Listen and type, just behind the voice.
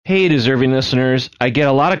Hey, deserving listeners. I get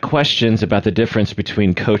a lot of questions about the difference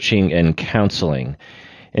between coaching and counseling.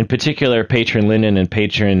 In particular, patron Lyndon and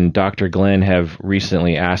patron Dr. Glenn have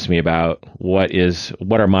recently asked me about what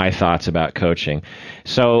are my thoughts about coaching.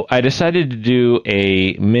 So I decided to do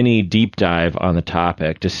a mini deep dive on the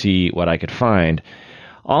topic to see what I could find.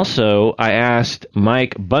 Also, I asked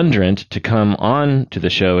Mike Bundrant to come on to the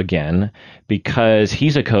show again because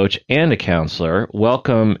he's a coach and a counselor.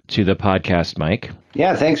 Welcome to the podcast, Mike.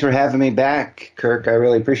 Yeah, thanks for having me back, Kirk. I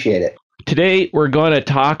really appreciate it. Today, we're going to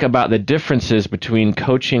talk about the differences between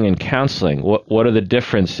coaching and counseling. What are the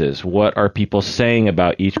differences? What are people saying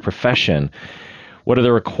about each profession? What are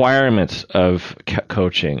the requirements of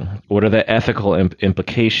coaching? What are the ethical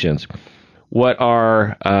implications? What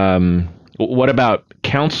about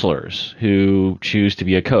counselors who choose to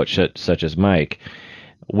be a coach, such as Mike?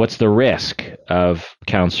 What's the risk of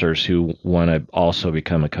counselors who want to also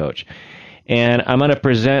become a coach? And I'm going to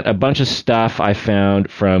present a bunch of stuff I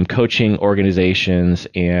found from coaching organizations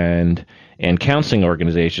and counseling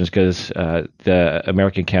organizations because the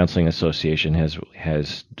American Counseling Association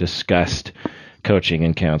has discussed coaching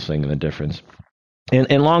and counseling and the difference.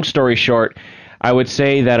 And long story short, I would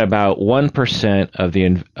say that about 1%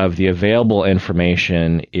 of the available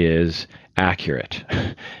information is accurate,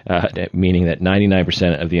 meaning that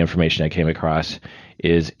 99% of the information I came across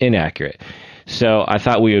is inaccurate. So I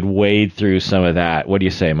thought we would wade through some of that. What do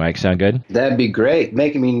you say, Mike? Sound good? That'd be great.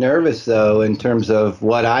 Making me nervous, though, in terms of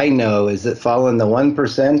what I know. Is it fall in the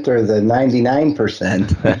 1% or the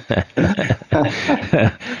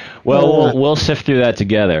 99%? Well, we'll sift through that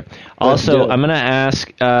together. Also, I'm going to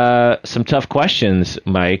ask some tough questions,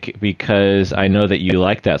 Mike, because I know that you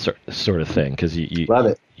like that sort of thing. Because you love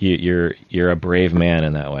it. You're a brave man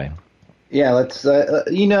in that way. Yeah, let's.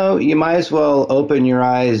 You might as well open your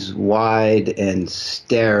eyes wide and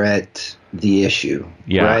stare at the issue.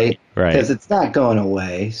 Yeah, right. Because it's not going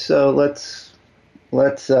away. So let's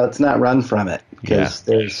not run from it.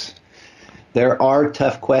 Because there are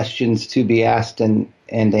tough questions to be asked and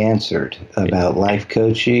answered about life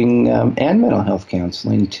coaching and mental health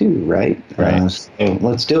counseling too, right? Right. So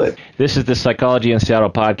let's do it. This is the Psychology in Seattle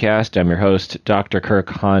podcast. I'm your host, Dr. Kirk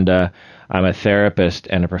Honda. I'm a therapist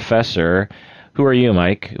and a professor. Who are you,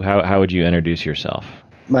 Mike? How would you introduce yourself?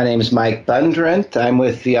 My name is Mike Bundrant. I'm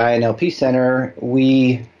with the INLP Center.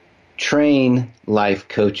 We train life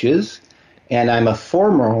coaches, and I'm a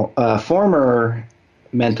former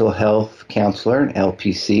mental health counselor,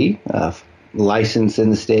 LPC, licensed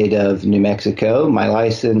in the state of New Mexico. My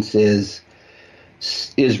license is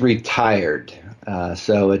retired,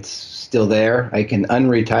 so it's still there. I can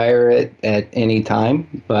unretire it at any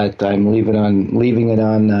time, but I'm leaving it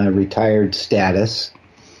on retired status.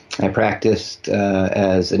 I practiced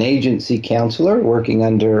as an agency counselor, working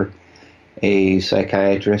under a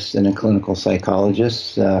psychiatrist and a clinical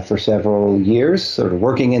psychologist for several years, sort of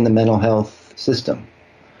working in the mental health system.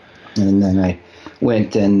 And then I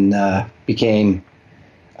went and became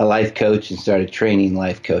a life coach and started training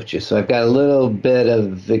life coaches. So I've got a little bit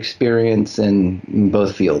of experience in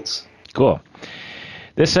both fields. Cool.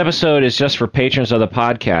 This episode is just for patrons of the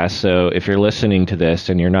podcast, so if you're listening to this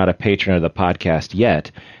and you're not a patron of the podcast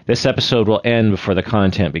yet, this episode will end before the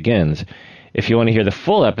content begins. If you want to hear the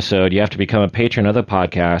full episode, you have to become a patron of the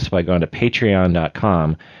podcast by going to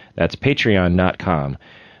patreon.com. That's patreon.com.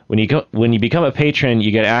 When you become a patron,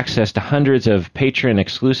 you get access to hundreds of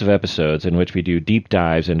patron-exclusive episodes in which we do deep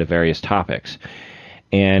dives into various topics.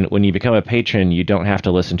 And when you become a patron, you don't have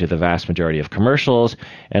to listen to the vast majority of commercials.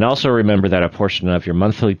 And also remember that a portion of your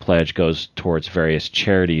monthly pledge goes towards various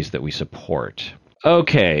charities that we support.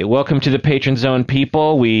 Okay, welcome to the Patron Zone,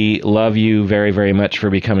 people. We love you very, very much for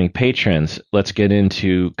becoming patrons. Let's get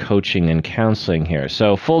into coaching and counseling here.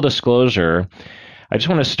 So, full disclosure, I just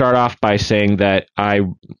want to start off by saying that I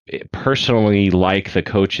personally like the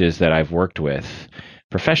coaches that I've worked with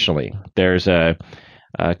professionally. There's a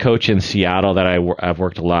coach in Seattle that I've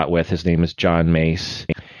worked a lot with. His name is John Mace,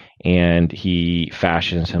 and he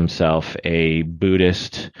fashions himself a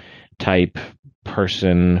Buddhist-type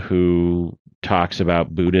person who talks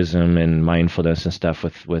about Buddhism and mindfulness and stuff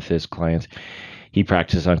with his clients. He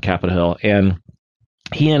practices on Capitol Hill, and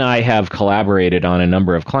he and I have collaborated on a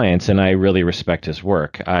number of clients, and I really respect his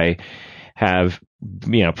work. I have,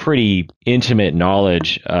 pretty intimate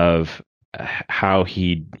knowledge of how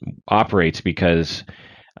he operates because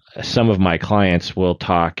some of my clients will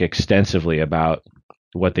talk extensively about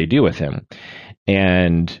what they do with him.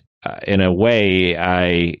 And in a way,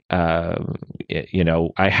 I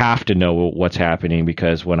have to know what's happening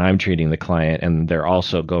because when I'm treating the client and they're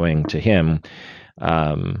also going to him,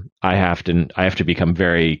 I have to become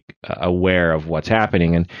very aware of what's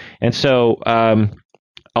happening, and so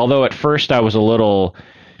although at first I was a little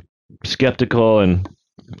skeptical and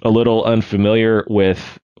a little unfamiliar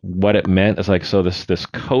with what it meant. It's like, so this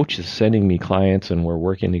coach is sending me clients and we're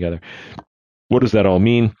working together. What does that all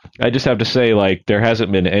mean? I just have to say, like, there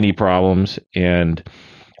hasn't been any problems, and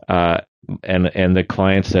the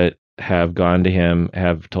clients that have gone to him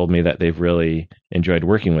have told me that they've really enjoyed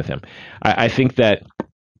working with him. I think that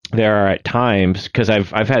there are at times, because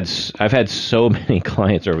I've had so many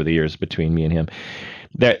clients over the years between me and him,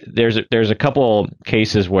 that there's a couple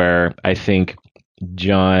cases where I think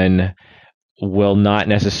John will not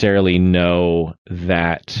necessarily know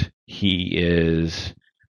that he is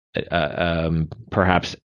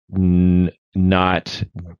perhaps not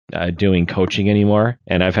doing coaching anymore.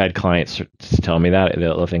 And I've had clients tell me that.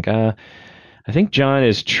 They'll think, I think John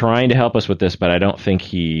is trying to help us with this, but I don't think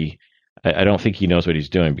he knows what he's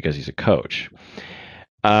doing because he's a coach.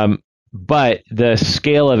 But the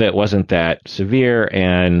scale of it wasn't that severe,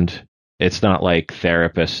 and it's not like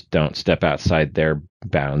therapists don't step outside their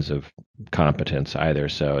bounds of competence either.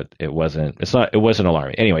 So it wasn't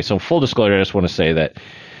alarming. Anyway, so full disclosure, I just want to say that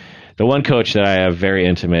the one coach that I have very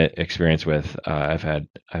intimate experience with, I've had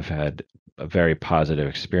a very positive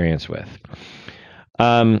experience with.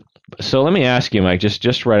 So let me ask you, Mike,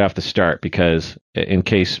 just right off the start, because in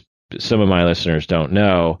case some of my listeners don't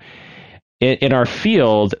know, in our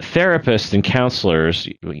field, therapists and counselors,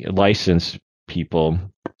 licensed people,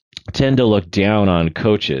 tend to look down on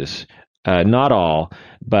coaches. Not all,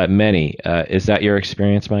 but many. Is that your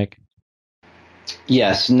experience, Mike?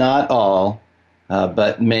 Yes, not all,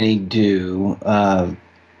 but many do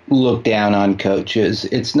look down on coaches.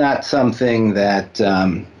 It's not something that,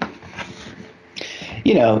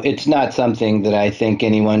 it's not something that I think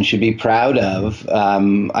anyone should be proud of.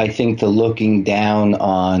 I think the looking down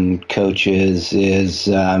on coaches is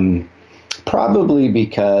probably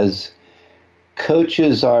because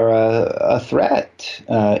coaches are a threat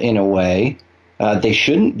in a way. They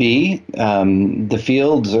shouldn't be. The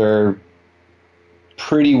fields are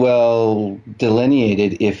pretty well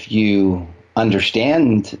delineated if you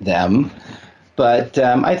understand them. But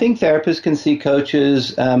I think therapists can see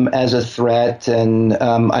coaches as a threat, and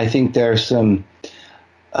I think there are some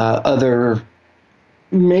other,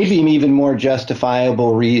 maybe even more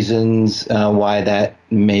justifiable reasons why that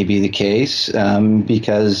may be the case.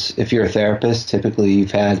 Because if you're a therapist, typically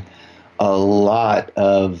you've had a lot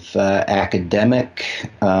of academic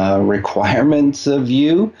requirements of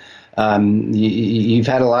you. You've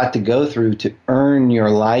had a lot to go through to earn your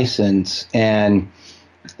license, and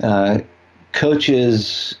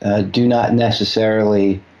coaches do not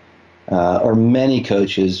necessarily, or many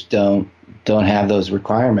coaches don't have those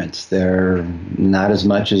requirements. They're not as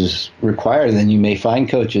much as required. Then you may find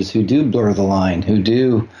coaches who do blur the line, who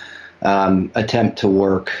do attempt to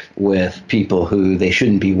work with people who they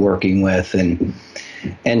shouldn't be working with,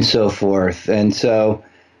 and so forth. And so,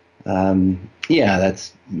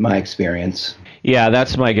 that's my experience. Yeah,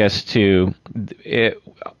 that's my guess too. It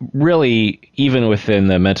really, even within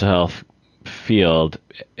the mental health field,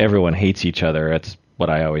 everyone hates each other. That's what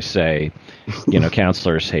I always say.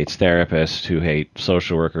 Counselors hates therapists, who hate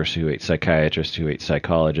social workers, who hate psychiatrists, who hate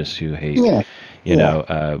psychologists, who hate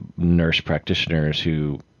nurse practitioners,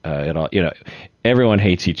 who everyone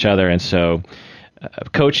hates each other. And so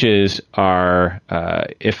coaches are,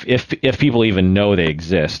 if people even know they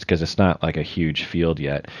exist, because it's not like a huge field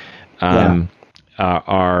yet,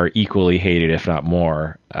 are equally hated, if not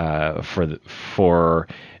more, for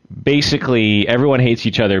basically everyone hates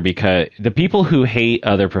each other, because the people who hate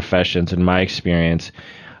other professions, in my experience,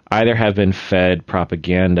 either have been fed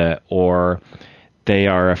propaganda or they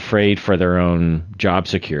are afraid for their own job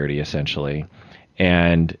security, essentially.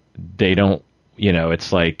 And they don't,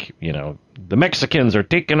 it's like, the Mexicans are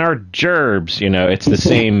taking our gerbs, it's the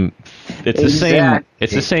same,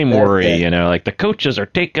 it's the same worry, like the coaches are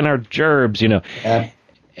taking our gerbs, and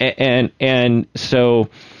so,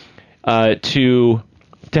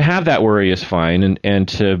 to have that worry is fine, and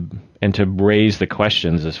to raise the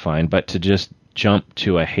questions is fine, but to just jump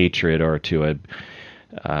to a hatred or to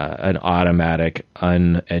an automatic,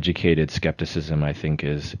 uneducated skepticism, I think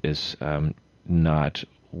is not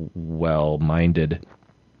well-minded.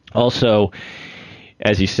 Also,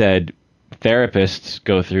 as you said, therapists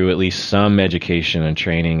go through at least some education and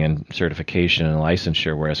training and certification and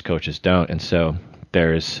licensure, whereas coaches don't. And so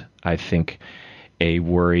there's, I think, a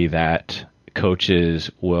worry that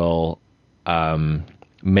coaches will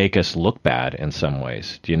make us look bad in some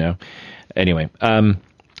ways, Anyway,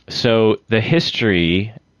 so the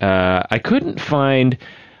history, I couldn't find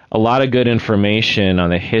a lot of good information on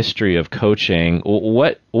the history of coaching.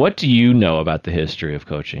 What do you know about the history of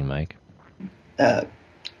coaching, Mike?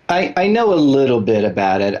 I know a little bit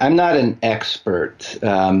about it. I'm not an expert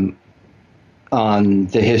on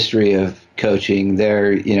the history of coaching.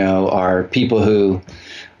 There, are people who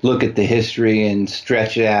look at the history and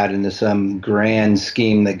stretch it out into some grand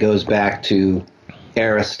scheme that goes back to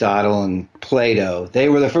Aristotle and Plato. They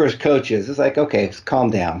were the first coaches. It's like, okay, calm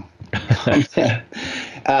down.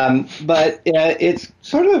 But it's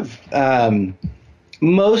sort of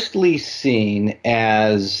mostly seen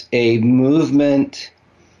as a movement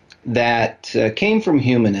that came from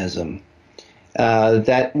humanism.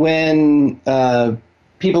 That when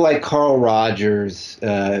people like Carl Rogers,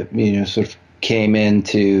 sort of came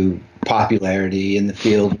into popularity in the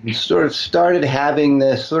field, we sort of started having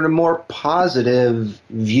this sort of more positive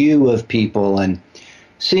view of people and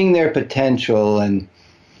seeing their potential and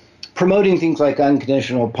promoting things like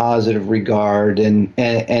unconditional positive regard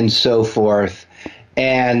and so forth.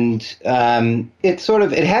 And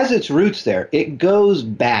it has its roots there. It goes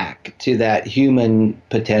back to that human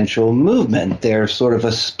potential movement. There's sort of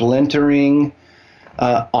a splintering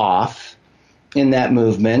off in that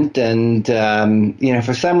movement. And,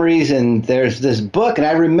 for some reason, there's this book, and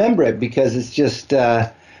I remember it because it's just,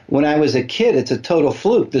 when I was a kid, it's a total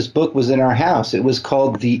fluke. This book was in our house. It was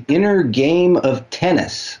called The Inner Game of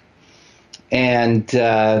Tennis. And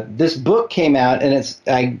this book came out,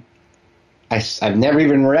 and I've never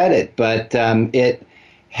even read it, but it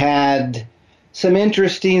had some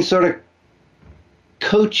interesting sort of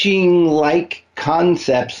coaching-like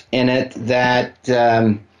concepts in it that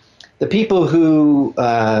the people who,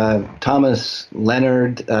 Thomas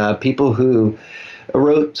Leonard, people who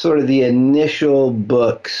wrote sort of the initial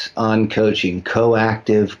books on coaching,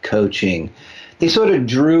 coactive coaching, they sort of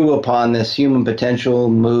drew upon this human potential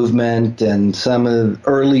movement and some of the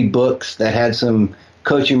early books that had some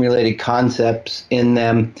coaching-related concepts in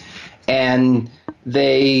them, and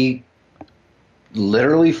they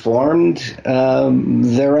literally formed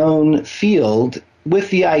their own field with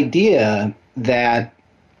the idea that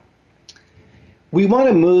we want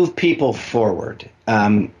to move people forward.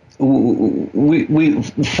 We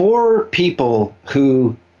for people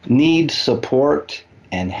who need support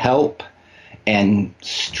and help and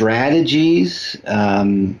strategies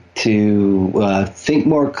to think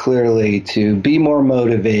more clearly, to be more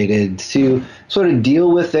motivated, to sort of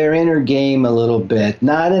deal with their inner game a little bit,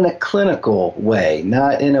 not in a clinical way,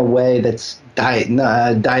 not in a way that's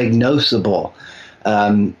diagnosable,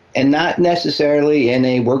 and not necessarily in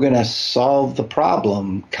a we're going to solve the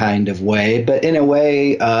problem kind of way, but in a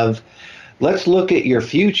way of let's look at your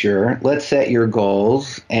future, let's set your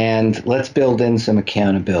goals, and let's build in some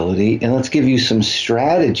accountability, and let's give you some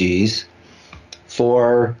strategies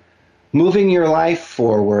for moving your life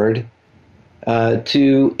forward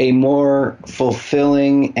to a more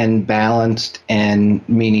fulfilling and balanced and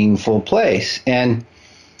meaningful place. And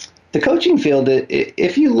the coaching field,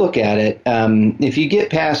 if you look at it, if you get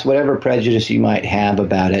past whatever prejudice you might have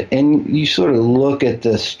about it, and you sort of look at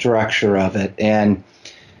the structure of it, and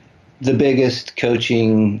the biggest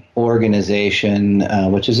coaching organization,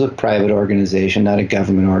 which is a private organization, not a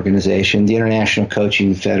government organization, the International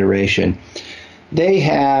Coaching Federation, they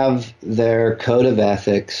have their code of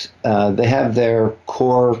ethics. They have their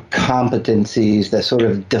core competencies that sort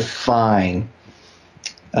of define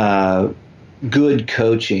good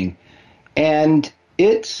coaching. And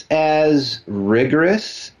it's as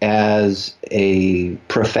rigorous as a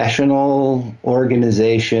professional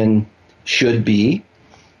organization should be.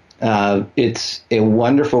 It's a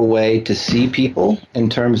wonderful way to see people in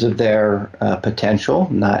terms of their potential,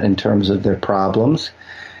 not in terms of their problems.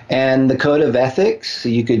 And the code of ethics,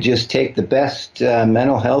 you could just take the best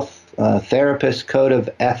mental health therapist code of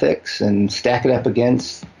ethics and stack it up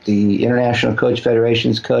against the International Coach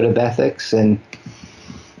Federation's code of ethics, and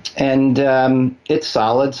it's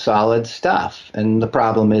solid stuff. And the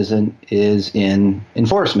problem is in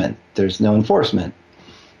enforcement. There's no enforcement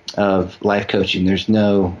of life coaching. There's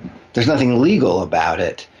nothing legal about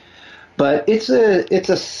it, but it's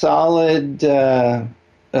a solid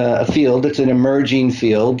field. It's an emerging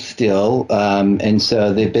field still, and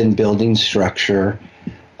so they've been building structure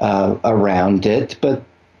around it. But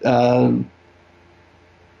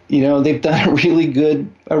they've done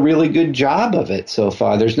a really good job of it so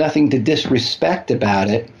far. There's nothing to disrespect about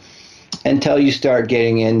it until you start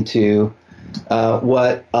getting into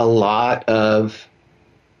what a lot of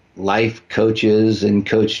life coaches and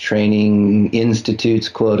coach training institutes,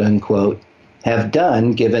 quote unquote, have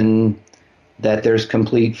done, given that there's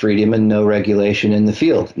complete freedom and no regulation in the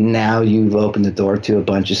field. Now you've opened the door to a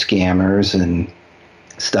bunch of scammers and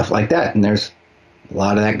stuff like that. And there's a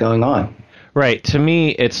lot of that going on. Right. To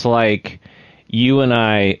me, it's like you and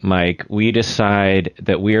I, Mike, we decide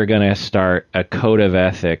that we are going to start a code of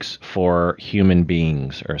ethics for human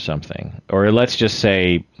beings or something. Or let's just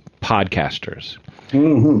say podcasters.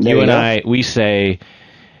 Mm-hmm. You and I, we say,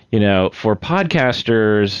 for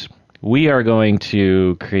podcasters, we are going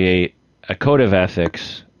to create a code of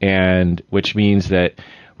ethics, and which means that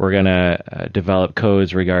we're going to develop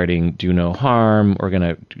codes regarding do no harm. We're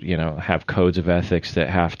going to, have codes of ethics that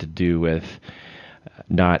have to do with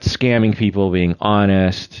not scamming people, being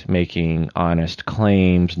honest, making honest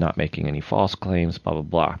claims, not making any false claims, blah, blah,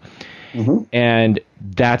 blah. Mm-hmm. And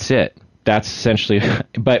that's it. That's essentially,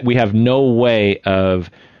 but we have no way of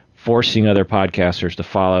forcing other podcasters to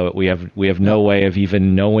follow it. We have no way of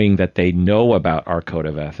even knowing that they know about our code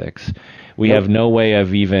of ethics. We have no way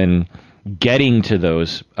of even getting to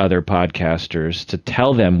those other podcasters to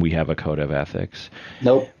tell them we have a code of ethics.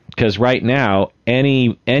 Nope. Because right now,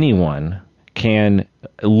 anyone can,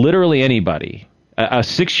 literally anybody, a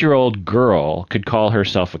 6-year-old girl could call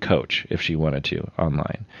herself a coach if she wanted to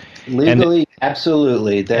online. Legally,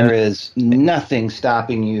 absolutely. There is nothing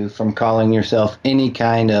stopping you from calling yourself any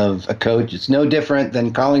kind of a coach. It's no different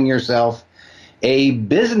than calling yourself a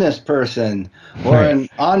business person or an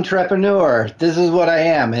entrepreneur. This is what I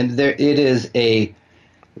am. And it is a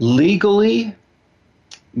legally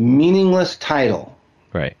meaningless title.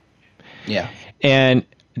 Right. Yeah. And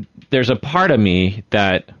there's a part of me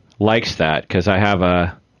that likes that because I have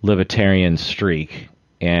a libertarian streak,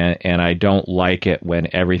 and I don't like it when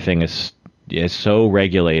everything is so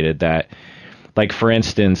regulated that, like, for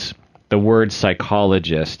instance, the word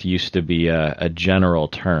psychologist used to be a general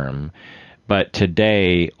term, but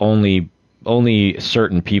today only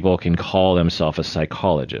certain people can call themselves a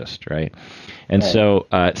psychologist, right? And so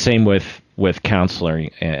same with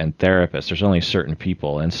counseling and therapists. There's only certain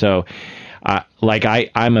people. And so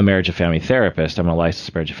I'm a marriage and family therapist. I'm a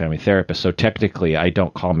licensed marriage and family therapist. So technically I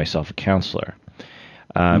don't call myself a counselor.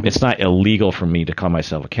 It's not illegal for me to call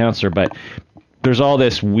myself a counselor, but there's all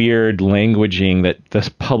this weird languaging that this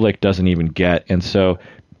public doesn't even get. And so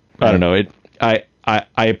I don't know.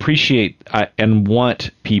 I appreciate and want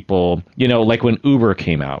people, like when Uber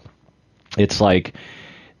came out, it's like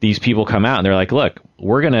these people come out and they're like, look,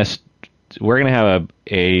 we're going to have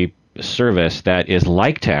a service that is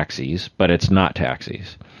like taxis, but it's not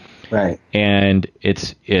taxis. Right. And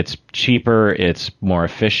it's cheaper, it's more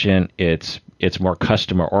efficient, it's more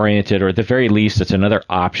customer oriented, or at the very least, it's another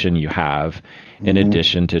option you have in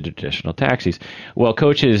addition to traditional taxis. Well,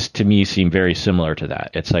 coaches to me seem very similar to that.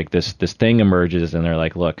 It's like this thing emerges and they're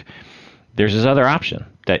like, look, there's this other option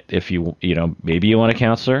that if maybe you want a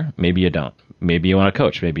counselor, maybe you don't. Maybe you want a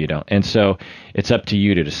coach, maybe you don't. And so it's up to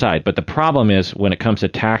you to decide. But the problem is when it comes to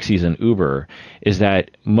taxis and Uber is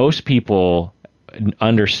that most people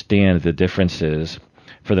understand the differences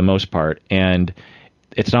for the most part. And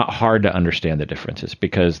it's not hard to understand the differences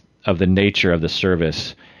because of the nature of the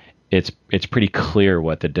service. It's pretty clear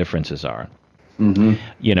what the differences are. Mm-hmm.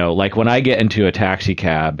 Like when I get into a taxi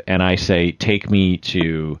cab and I say, take me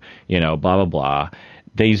to, blah, blah, blah,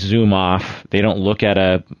 they zoom off. They don't look at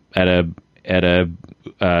a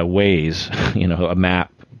Waze, a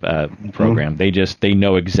map program. They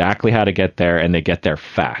know exactly how to get there and they get there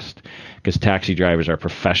fast because taxi drivers are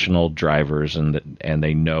professional drivers and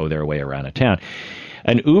they know their way around a town.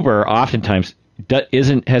 An Uber oftentimes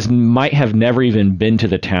might have never even been to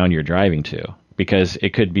the town you're driving to because it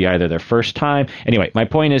could be either their first time. Anyway, my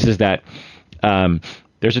point is that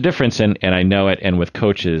there's a difference, and I know it. And with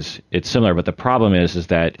coaches, it's similar. But the problem is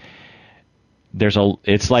that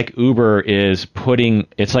it's like Uber is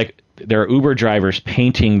it's like there are Uber drivers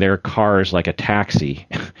painting their cars like a taxi,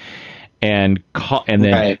 and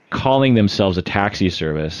then calling themselves a taxi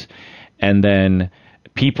service, and then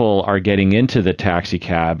people are getting into the taxi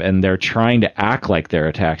cab and they're trying to act like they're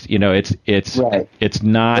a taxi. It's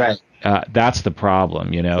not. That's the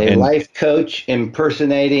problem. A life coach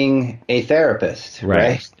impersonating a therapist.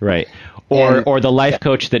 Right. Or the life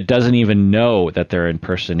coach that doesn't even know that they're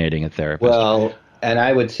impersonating a therapist. Well, and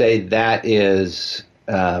I would say that is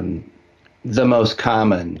the most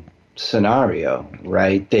common scenario,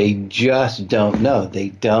 right? They just don't know. They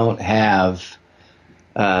don't have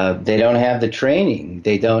the training.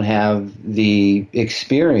 They don't have the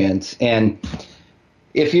experience. And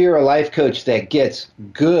if you're a life coach that gets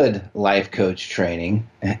good life coach training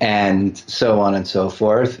and so on and so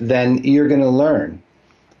forth, then you're going to learn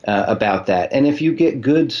about that. And if you get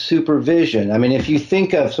good supervision, I mean, if you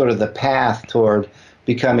think of sort of the path toward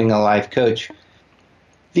becoming a life coach,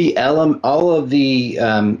 all of the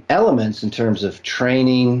elements in terms of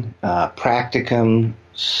training, practicum,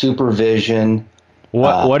 supervision.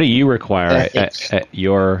 What do you require Ethics. at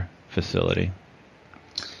your facility?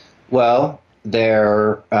 Well,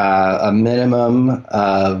 there a minimum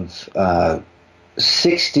of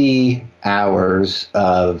 60 hours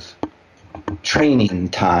of training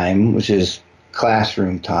time, which is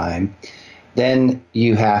classroom time. Then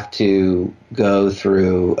you have to go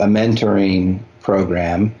through a mentoring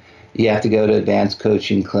program. You have to go to advanced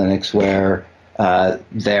coaching clinics where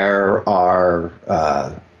there are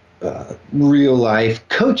real life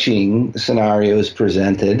coaching scenarios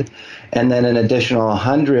presented, and then an additional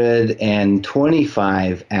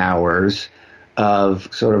 125 hours of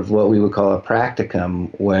sort of what we would call a practicum,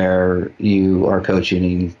 where you are coaching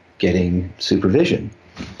and getting supervision.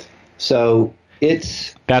 So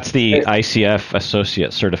that's the ICF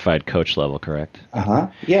Associate Certified Coach level, correct?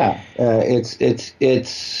 Yeah.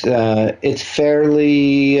 It's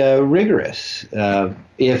fairly rigorous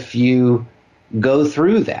if you go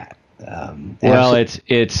through that. Well,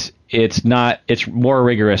 it's not. It's more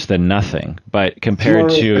rigorous than nothing. But compared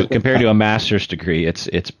to a master's degree,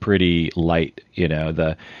 it's pretty light. You know,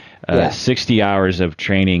 the 60 hours of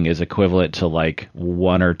training is equivalent to like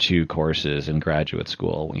 1 or 2 courses in graduate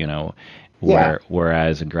school. You know,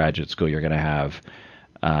 whereas in graduate school you're going to have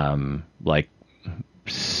like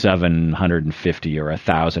 750 or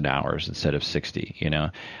 1,000 hours instead of 60. You know.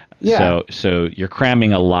 Yeah. So you're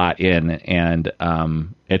cramming a lot in, and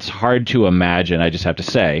it's hard to imagine. I just have to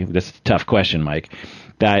say, this is a tough question, Mike,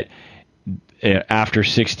 that after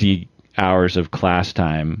 60 hours of class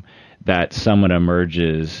time, that someone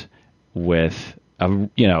emerges with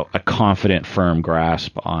a confident, firm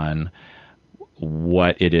grasp on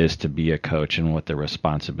what it is to be a coach and what the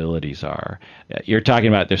responsibilities are. You're talking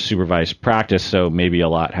about the supervised practice, so maybe a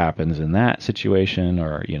lot happens in that situation,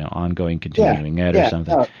 or ongoing continuing ed or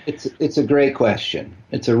something. No, it's a great question.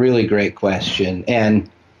 It's a really great question, and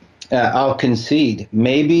I'll concede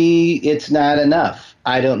maybe it's not enough.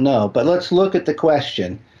 I don't know, but let's look at the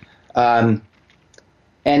question, and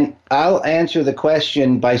I'll answer the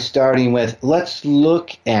question by starting with, let's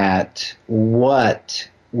look at what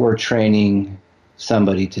we're training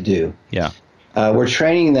somebody to do. Yeah. We're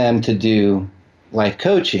training them to do life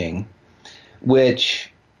coaching,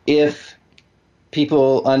 which, if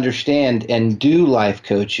people understand and do life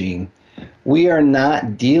coaching, we are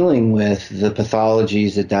not dealing with the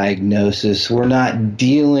pathologies, the diagnosis. We're not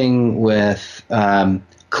dealing with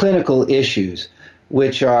clinical issues,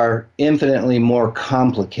 which are infinitely more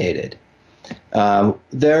complicated.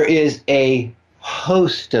 There is a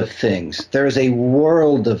host of things. There's a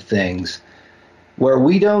world of things where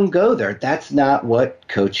we don't go there. That's not what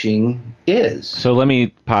coaching is. So let me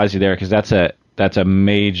pause you there, because that's a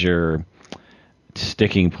major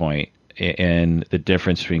sticking point in the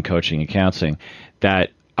difference between coaching and counseling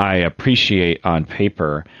that I appreciate on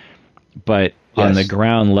paper, but on the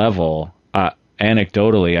ground level,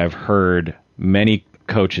 anecdotally, I've heard many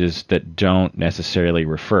coaches that don't necessarily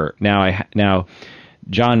refer. Now,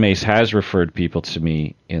 John Mace has referred people to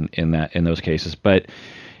me in those cases, but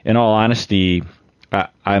in all honesty,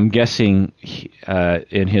 I'm guessing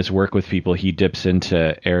in his work with people, he dips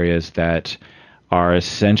into areas that are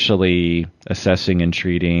essentially assessing and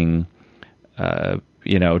treating,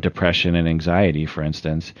 depression and anxiety, for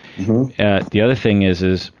instance. Mm-hmm. The other thing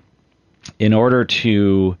is in order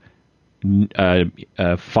to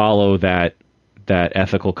follow that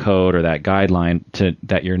ethical code or that guideline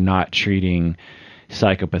that you're not treating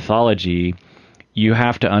psychopathology, you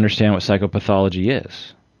have to understand what psychopathology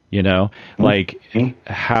is. Like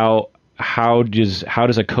how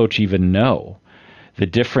does a coach even know the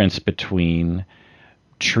difference between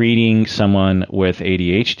treating someone with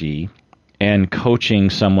ADHD and coaching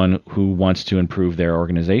someone who wants to improve their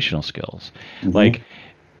organizational skills? Mm-hmm. Like,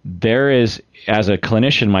 there is, as a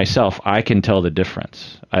clinician myself, I can tell the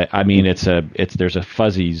difference. I mean, there's a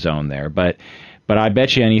fuzzy zone there, but I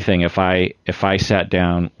bet you anything, if I sat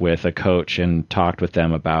down with a coach and talked with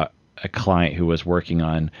them about a client who was working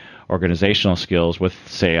on organizational skills with,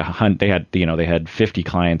 say, they had 50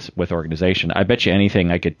 clients with organization, I bet you anything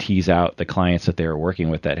I could tease out the clients that they were working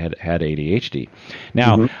with that had ADHD.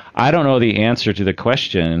 Now, mm-hmm. I don't know the answer to the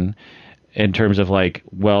question in terms of like,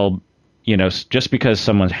 well, just because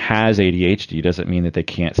someone has ADHD doesn't mean that they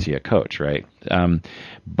can't see a coach, right?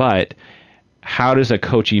 But how does a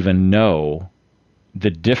coach even know the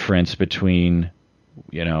difference between,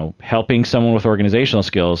 helping someone with organizational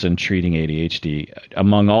skills and treating ADHD,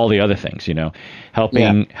 among all the other things,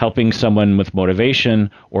 helping someone with motivation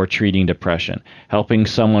or treating depression, helping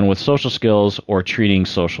someone with social skills or treating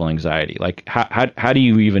social anxiety? Like, how do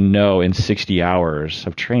you even know in 60 hours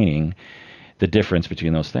of training the difference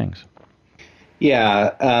between those things?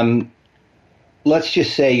 Yeah. Let's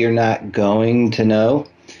just say you're not going to know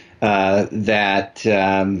that.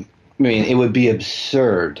 I mean, it would be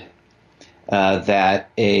absurd that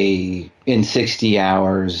in 60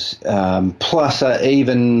 hours plus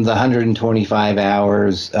even the 125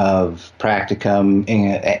 hours of practicum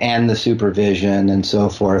and the supervision and so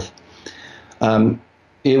forth,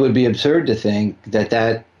 it would be absurd to think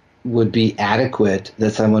that would be adequate,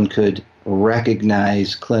 that someone could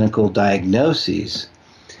recognize clinical diagnoses.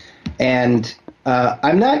 And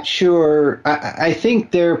I'm not sure. I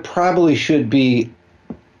think there probably should be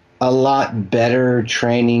a lot better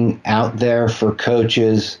training out there for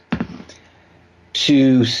coaches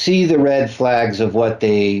to see the red flags of what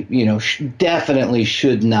they, definitely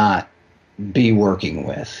should not be working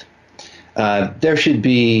with. There should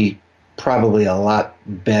be probably a lot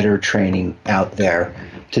better training out there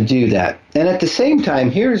to do that. And at the same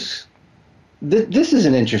time, this is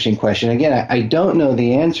an interesting question. Again, I don't know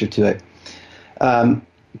the answer to it.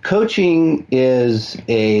 Coaching is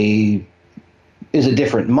a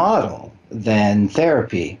different model than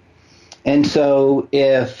therapy. And so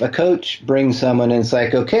if a coach brings someone and it's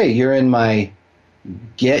like, okay, you're in my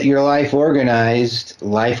Get Your Life Organized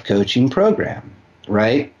life coaching program,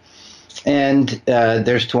 right? And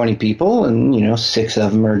there's 20 people and, 6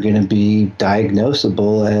 of them are going to be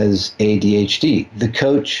diagnosable as ADHD. The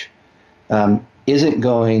coach isn't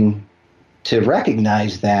going to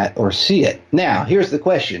recognize that or see it. Now, here's the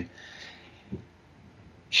question.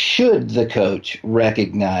 Should the coach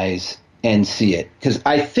recognize and see it? Because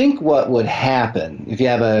I think what would happen if you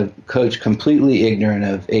have a coach completely ignorant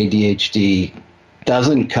of ADHD,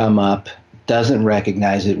 doesn't come up, doesn't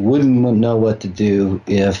recognize it, wouldn't know what to do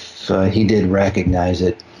if he did recognize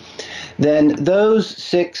it, then those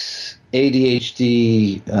 6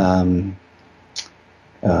 ADHD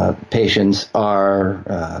patients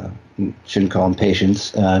shouldn't call them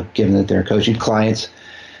patients, given that they're coaching clients,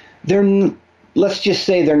 let's just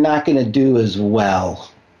say they're not going to do as well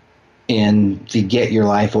in the Get Your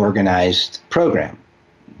Life Organized program.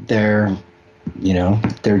 They're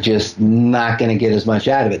just not going to get as much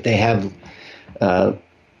out of it. They have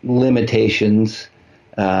limitations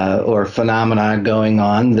or phenomena going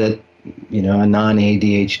on that, a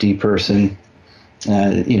non-ADHD person,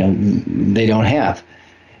 they don't have.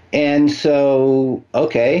 And so,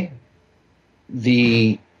 okay,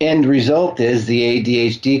 the end result is the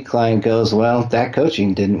ADHD client goes, well, that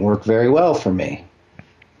coaching didn't work very well for me.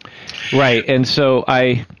 Right. And so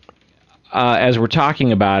as we're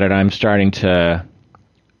talking about it, I'm starting to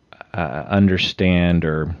understand,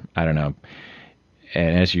 or I don't know,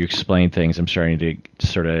 and as you explain things, I'm starting to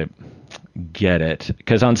sort of get it.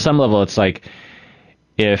 Because on some level, it's like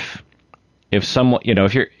if someone,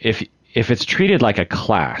 if it's treated like a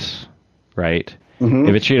class, right? Mm-hmm.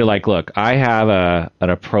 If it's treated like, look, I have an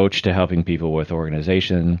approach to helping people with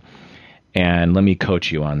organization, and let me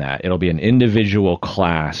coach you on that. It'll be an individual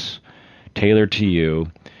class tailored to you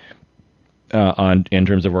in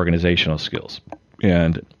terms of organizational skills.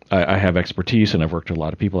 And I have expertise, and I've worked with a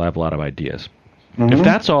lot of people. I have a lot of ideas. Mm-hmm. If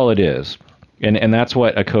that's all it is, and that's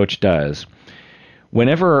what a coach does,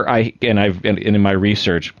 whenever in my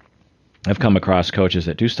research, I've come across coaches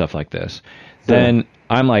that do stuff like this, then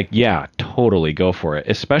I'm like, yeah, totally go for it,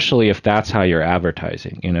 especially if that's how you're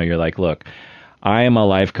advertising. You're like, look, I am a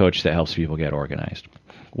life coach that helps people get organized.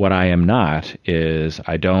 What I am not is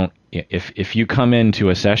if you come into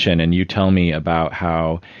a session and you tell me about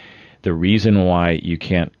how the reason why you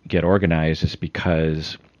can't get organized is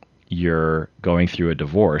because you're going through a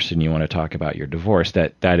divorce and you want to talk about your divorce,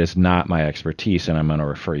 that is not my expertise, and I'm going to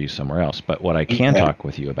refer you somewhere else. But what I can talk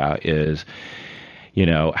with you about is,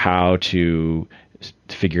 how to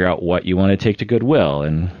figure out what you want to take to Goodwill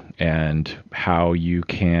and how you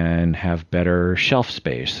can have better shelf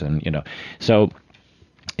space, and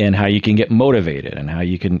and how you can get motivated, and how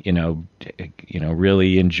you can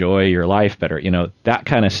really enjoy your life better. That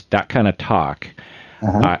kind of talk.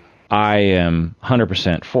 Uh-huh. I am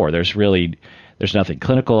 100% for. There's nothing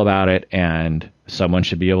clinical about it, and someone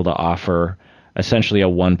should be able to offer essentially a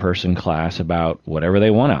one-person class about whatever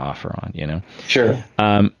they want to offer on. Sure.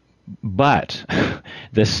 But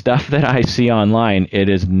the stuff that I see online, it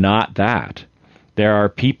is not that. There are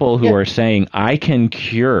people who are saying, I can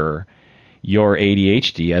cure your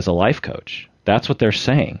ADHD as a life coach. That's what they're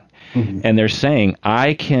saying. Mm-hmm. And they're saying,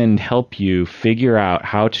 I can help you figure out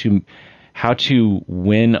how to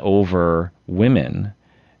win over women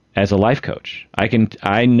as a life coach.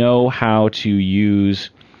 I know how to use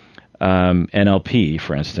NLP,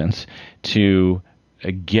 for instance, to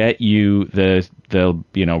get you the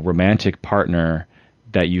romantic partner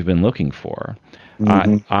that you've been looking for.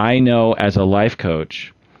 I know as a life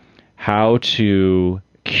coach how to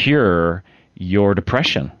cure your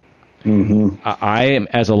depression. I am,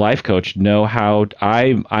 as a life coach, know how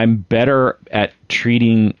I'm better at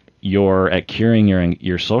curing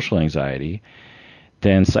your social anxiety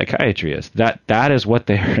than psychiatry is. That is what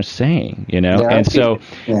they're saying, Yeah, And so,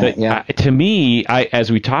 yeah. to me,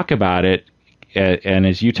 as we talk about it, and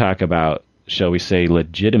as you talk about, shall we say,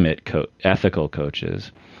 legitimate ethical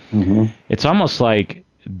coaches, it's almost like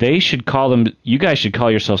you guys should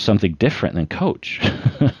call yourself something different than coach.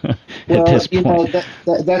 At this point,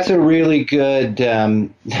 that's a really good.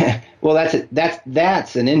 Well,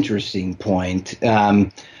 that's an interesting point.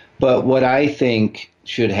 But what I think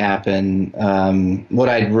should happen, what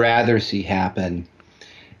I'd rather see happen,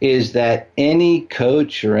 is that any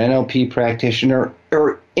coach or NLP practitioner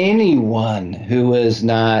or anyone who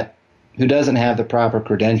doesn't have the proper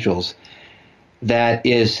credentials, that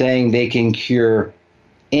is saying they can cure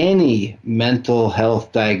any mental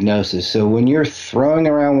health diagnosis. So when you're throwing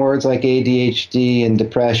around words like ADHD and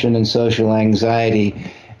depression and social anxiety,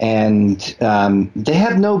 and they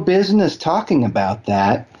have no business talking about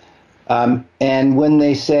that. And when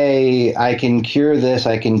they say, I can cure this,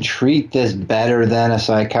 I can treat this better than a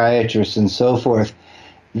psychiatrist and so forth,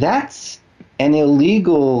 that's an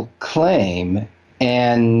illegal claim,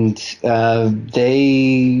 and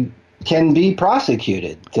they can be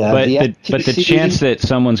prosecuted. But the chance that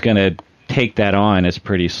someone's going to take that on is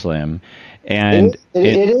pretty slim. And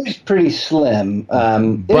it is pretty slim.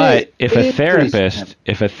 But if a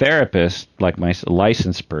therapist, like my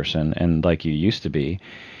licensed person, and like you used to be,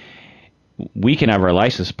 we can have our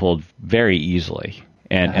license pulled very easily.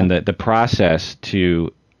 And the process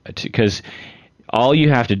because all you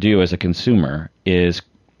have to do as a consumer is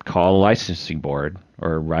call a licensing board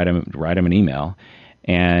or write them an email,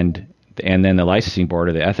 and then the licensing board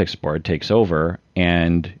or the ethics board takes over,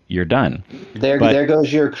 and you're done. There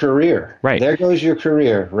goes your career. Right. There goes your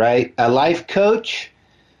career, right? A life coach.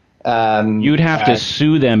 You'd have to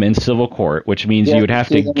sue them in civil court, which means you would have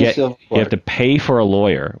to pay for a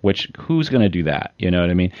lawyer, which who's going to do that? You know what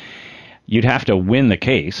I mean? You'd have to win the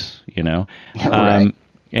case, Right.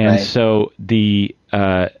 So the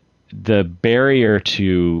barrier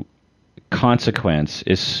to consequence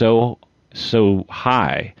is so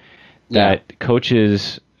high that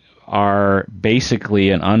coaches are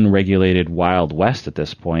basically an unregulated Wild West at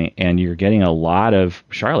this point, and you're getting a lot of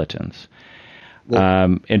charlatans.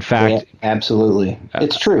 In fact, absolutely,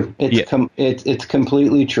 it's true. It's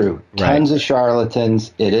completely true. Tons of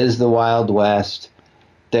charlatans. It is the Wild West.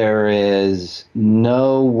 There is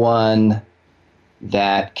no one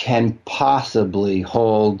that can possibly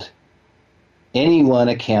hold anyone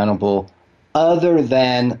accountable other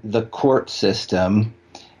than the court system.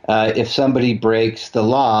 If somebody breaks the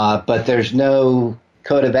law, but there's no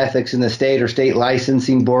code of ethics in the state or state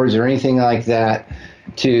licensing boards or anything like that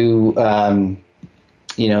to,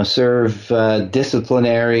 serve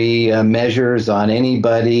disciplinary measures on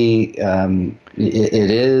anybody.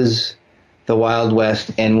 It is the Wild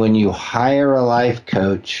West. And when you hire a life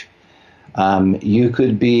coach, you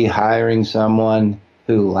could be hiring someone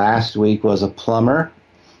who last week was a plumber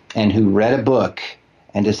and who read a book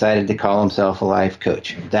and decided to call himself a life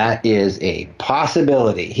coach. That is a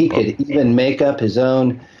possibility. He could even make up his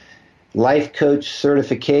own life coach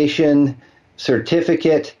certificate,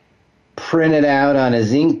 print it out on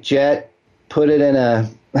his inkjet, put it in a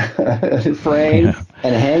frame,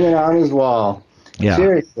 and hang it on his wall. Yeah.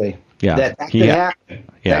 Seriously. Yeah. That could happen.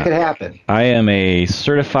 Yeah. That could happen. I am a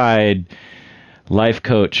certified life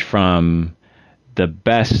coach from the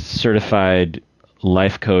best certified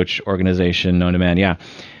life coach organization known to man. Yeah.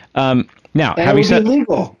 Now, and having said, it would be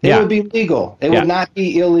legal. It would be legal. It would not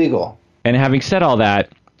be illegal. And having said all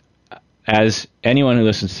that, as anyone who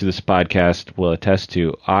listens to this podcast will attest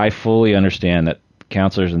to, I fully understand that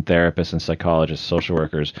counselors and therapists and psychologists, social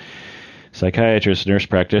workers, psychiatrists, nurse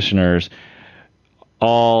practitioners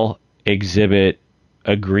all exhibit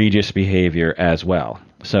egregious behavior as well.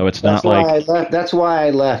 So it's that's why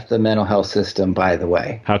I left the mental health system, by the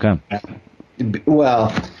way. How come?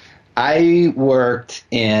 Well, I worked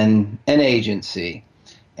in an agency,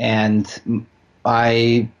 and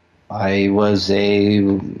I was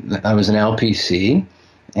an LPC,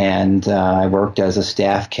 and I worked as a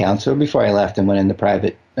staff counselor before I left and went into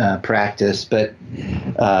private practice, but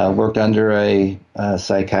worked under a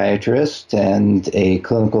psychiatrist and a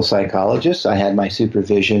clinical psychologist. I had my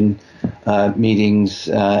supervision meetings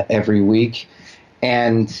every week,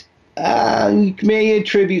 and you may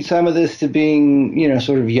attribute some of this to being,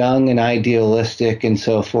 sort of young and idealistic and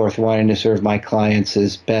so forth, wanting to serve my clients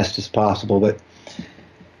as best as possible. But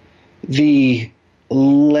the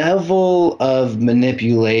level of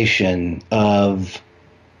manipulation of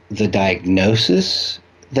the diagnosis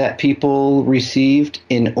that people received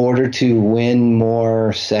in order to win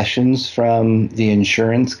more sessions from the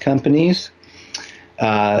insurance companies.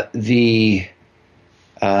 I'm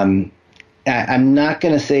not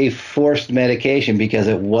going to say forced medication because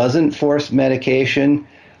it wasn't forced medication,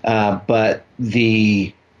 but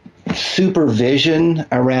the supervision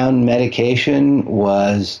around medication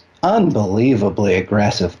was unbelievably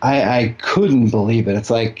aggressive. I couldn't believe it. It's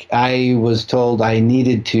like I was told I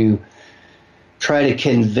needed to try to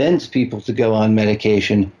convince people to go on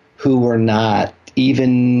medication who were not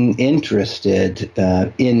even interested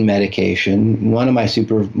in medication. One of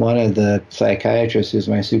the psychiatrists who's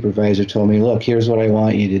my supervisor told me, look, here's what I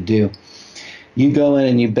want you to do. You go in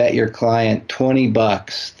and you bet your client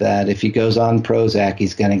 $20 that if he goes on Prozac,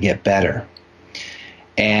 he's going to get better.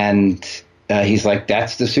 And he's like,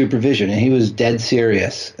 that's the supervision. And he was dead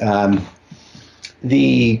serious.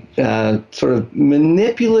 The sort of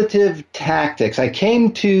manipulative tactics, I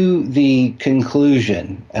came to the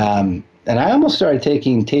conclusion, and I almost started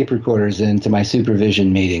taking tape recorders into my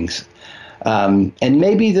supervision meetings. And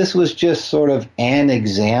maybe this was just sort of an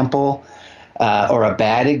example or a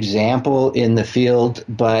bad example in the field,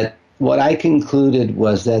 but what I concluded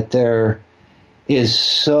was that there is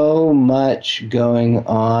so much going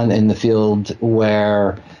on in the field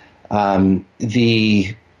where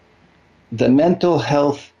the mental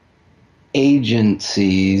health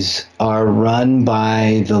agencies are run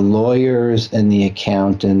by the lawyers and the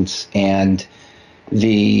accountants, and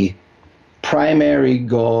the primary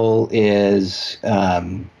goal is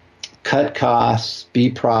cut costs, be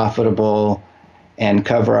profitable, and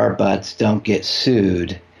cover our butts, don't get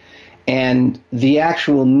sued. And the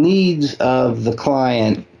actual needs of the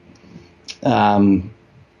client came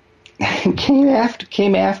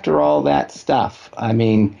after all that stuff. I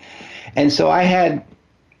mean, and so I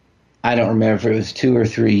don't remember if it was 2 or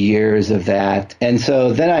 3 years of that. And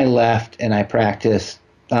so then I left and I practiced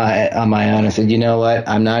on my own. I said, you know what?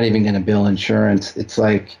 I'm not even going to bill insurance. It's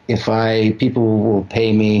like people will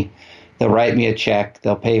pay me, they'll write me a check,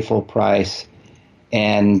 they'll pay full price.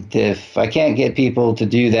 And if I can't get people to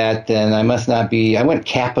do that, then I went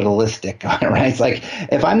capitalistic on it, right? It's like,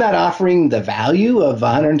 if I'm not offering the value of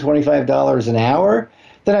 $125 an hour,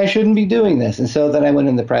 then I shouldn't be doing this. And so then I went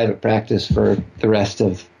into private practice for the rest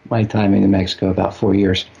of my time in New Mexico, about 4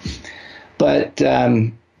 years. But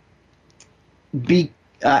I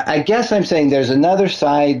guess I'm saying there's another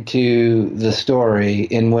side to the story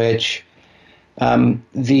in which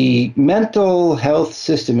the mental health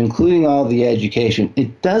system, including all the education,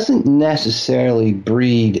 it doesn't necessarily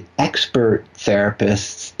breed expert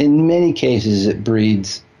therapists. In many cases, it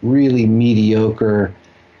breeds really mediocre,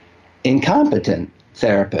 incompetent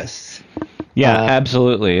therapists. Yeah,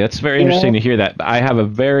 absolutely. It's very interesting to hear that. I have a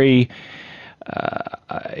very,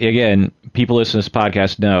 again, people listening to this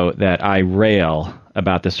podcast know that I rail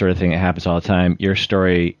about this sort of thing that happens all the time. Your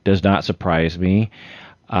story does not surprise me.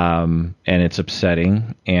 And it's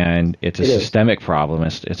upsetting, and it's a systemic problem.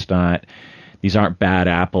 It's not; these aren't bad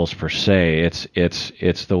apples per se.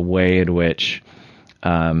 It's the way in which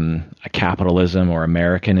a capitalism or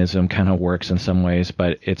Americanism kind of works in some ways,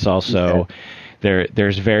 but it's also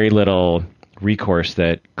there's very little recourse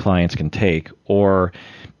that clients can take, or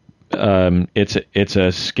it's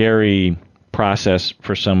a scary process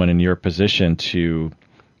for someone in your position to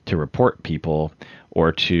report people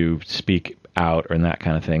or to speak out or that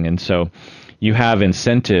kind of thing. And so you have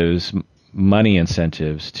incentives, money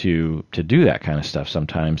incentives to do that kind of stuff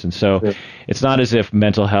sometimes. And so it's not as if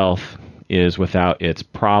mental health is without its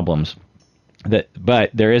problems, but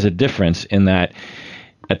there is a difference in that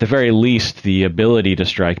at the very least, the ability to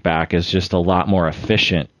strike back is just a lot more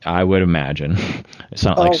efficient, I would imagine. It's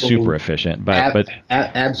not like super efficient, but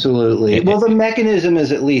absolutely. Well, the mechanism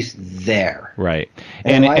is at least there, right?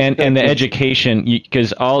 And the education,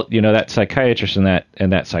 because all that psychiatrist and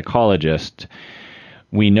that psychologist,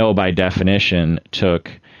 we know by definition took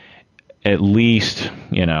at least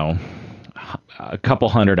a couple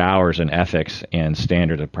hundred hours in ethics and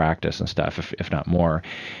standard of practice and stuff, if not more.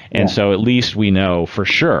 And so at least we know for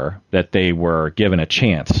sure that they were given a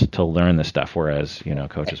chance to learn this stuff, whereas,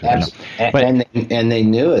 coaches were and they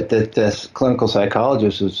knew it, that this clinical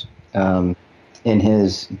psychologist was, in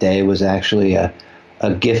his day, was actually a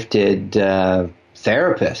gifted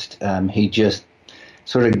therapist. He just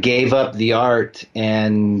sort of gave up the art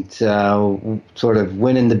and sort of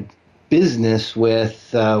went into business with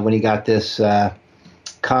when he got this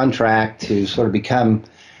contract to sort of become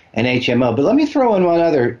an HMO. But let me throw in one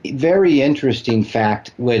other very interesting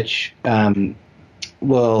fact, which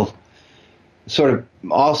will sort of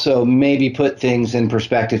also maybe put things in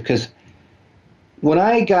perspective, because when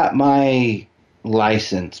I got my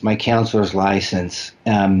license, my counselor's license,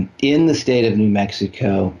 in the state of New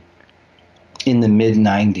Mexico in the mid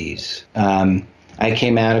 90s, I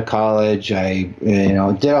came out of college. I,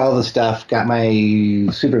 did all the stuff, got my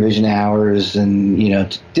supervision hours, and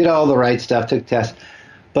did all the right stuff, took tests.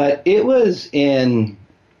 But it was in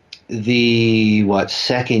the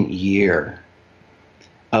second year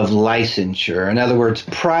of licensure. In other words,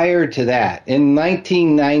 prior to that, in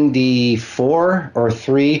 1994 or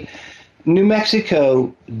 3, New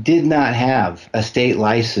Mexico did not have a state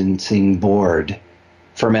licensing board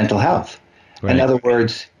for mental health. Right. In other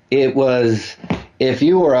words, it was, if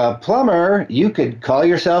you were a plumber, you could call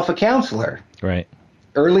yourself a counselor. Right.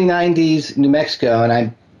 Early 90s, New Mexico, and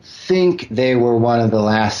I think they were one of the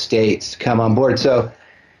last states to come on board. So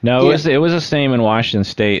no, it was the same in Washington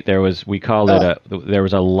State. There was there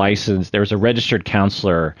was a license, there was a registered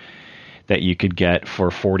counselor that you could get for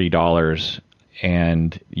 $40,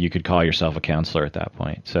 and you could call yourself a counselor at that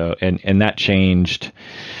point. So and that changed,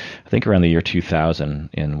 I think, around the year 2000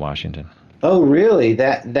 in Washington. Oh, really?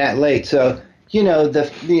 That late? So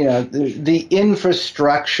the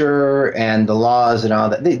infrastructure and the laws and all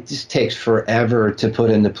that, it just takes forever to put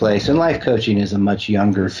into place. And life coaching is a much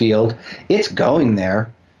younger field. It's going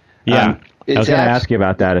there. Yeah, I was going to ask you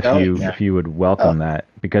about that if you would welcome that,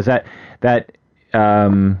 because that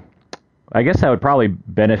I guess that would probably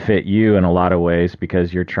benefit you in a lot of ways,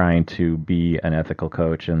 because you're trying to be an ethical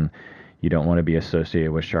coach and you don't want to be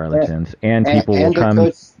associated with charlatans, and people will come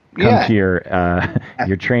to your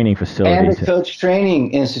training facilities. And the Coach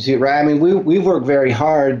Training Institute, right? I mean, we've worked very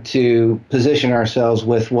hard to position ourselves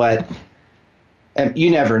with what, and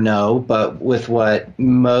you never know, but with what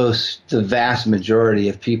the vast majority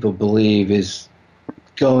of people believe is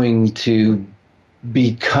going to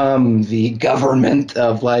become the government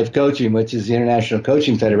of life coaching, which is the International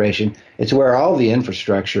Coaching Federation. It's where all the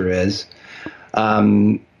infrastructure is.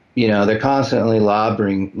 They're constantly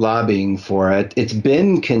lobbying for it. It's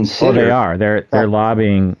been considered. Oh, they are. They're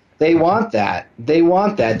lobbying. They want that. They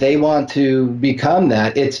want to become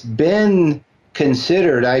that. It's been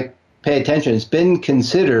considered. I pay attention. It's been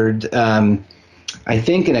considered, I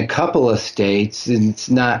think, in a couple of states, and it's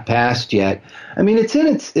not passed yet. I mean, it's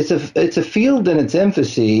a field in its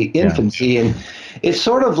infancy, and it's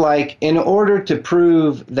sort of like, in order to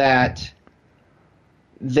prove that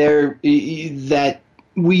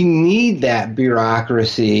we need that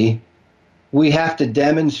bureaucracy, we have to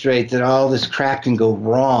demonstrate that all this crap can go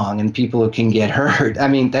wrong and people can get hurt. I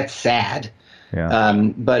mean, that's sad,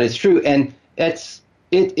 but it's true, and it's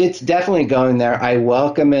definitely going there. I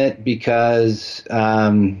welcome it, because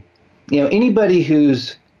anybody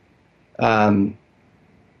who's who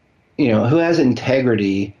has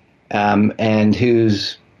integrity, and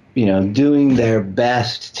who's doing their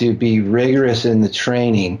best to be rigorous in the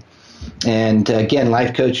training. And again,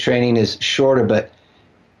 life coach training is shorter, but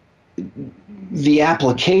the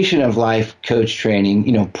application of life coach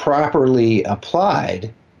training, properly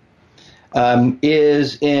applied,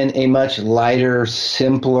 is in a much lighter,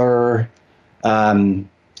 simpler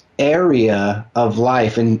area of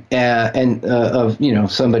life, and of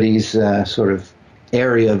somebody's sort of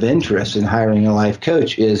area of interest in hiring a life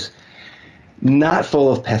coach is not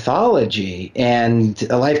full of pathology, and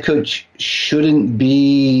a life coach shouldn't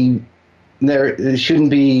be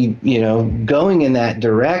going in that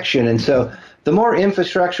direction. And so the more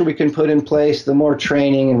infrastructure we can put in place, the more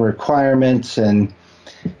training and requirements, and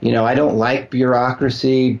I don't like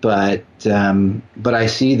bureaucracy, but I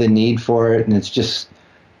see the need for it, and it's just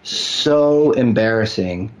so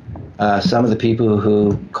embarrassing. Some of the people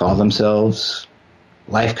who call themselves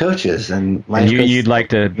life coaches and you'd like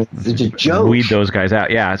to weed those guys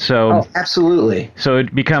out. Yeah. So absolutely. So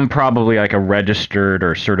it'd become probably like a registered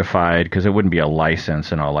or certified, because it wouldn't be a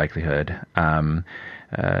license in all likelihood, life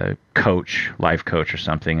coach or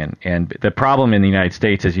something. And the problem in the United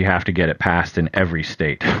States is you have to get it passed in every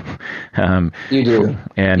state. You do.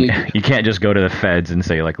 And you can't just go to the feds and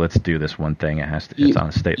say, like, let's do this one thing. It's on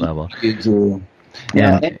a state level. You do.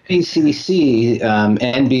 Now, NBCC,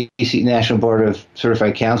 NBC National Board of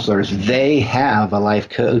Certified Counselors, they have a life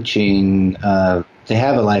coaching. They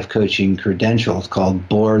have a life coaching credential. It's called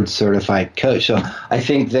Board Certified Coach. So I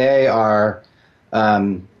think they are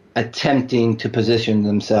attempting to position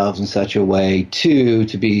themselves in such a way to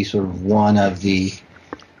be sort of one of the,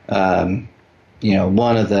 one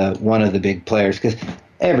of the big players, because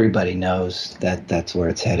everybody knows that that's where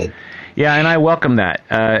it's headed. Yeah, and I welcome that.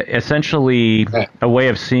 Essentially, a way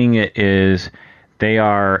of seeing it is they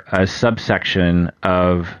are a subsection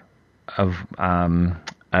of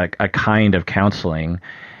a kind of counseling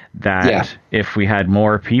that Yeah. if we had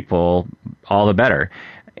more people, all the better.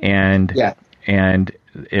 And Yeah. and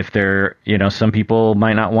if they're, some people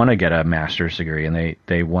might not want to get a master's degree, and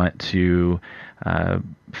they want to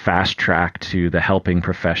fast track to the helping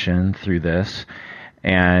profession through this,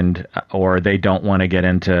 and or they don't want to get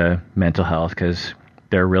into mental health because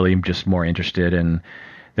they're really just more interested in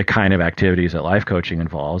the kind of activities that life coaching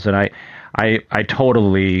involves. And I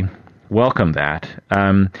totally welcome that.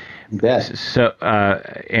 Yes. So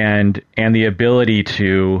and the ability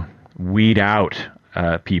to weed out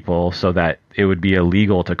people so that it would be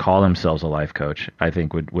illegal to call themselves a life coach, I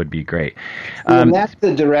think would be great. And that's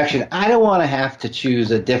the direction. I don't want to have to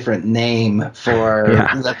choose a different name for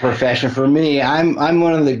the profession. For me, I'm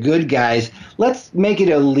one of the good guys. Let's make it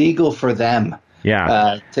illegal for them.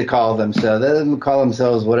 To call themselves. Let them call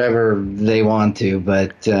themselves whatever they want to.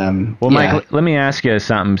 But Mike, let me ask you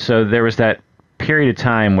something. So there was that period of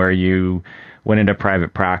time where you went into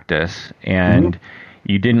private practice, and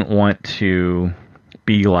you didn't want to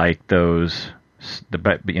be like those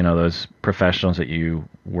professionals that you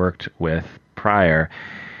worked with prior.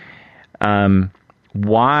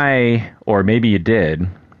 Why, or maybe you did,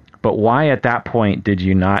 but why at that point did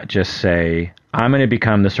you not just say, I'm going to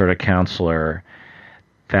become the sort of counselor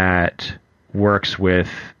that works with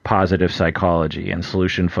positive psychology and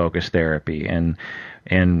solution-focused therapy and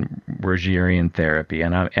Rogerian therapy,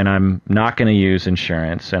 and I'm not going to use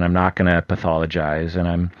insurance, and I'm not going to pathologize,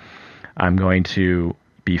 and I'm going to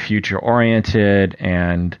be future-oriented,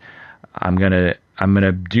 and I'm gonna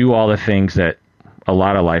do all the things that a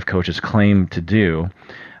lot of life coaches claim to do,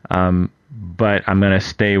 but I'm going to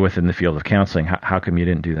stay within the field of counseling. How come you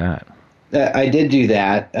didn't do that? I did do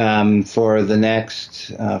that for the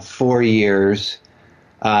next 4 years.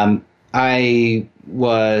 I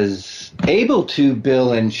was able to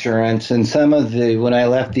bill insurance, and when I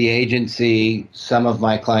left the agency, some of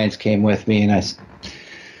my clients came with me, and I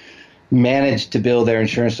managed to bill their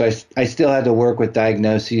insurance. So I still had to work with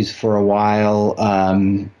diagnoses for a while,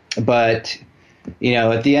 but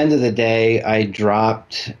at the end of the day, I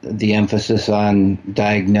dropped the emphasis on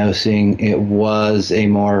diagnosing. It was a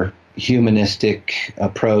more humanistic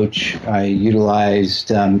approach. I utilized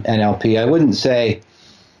NLP. I wouldn't say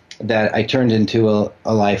that I turned into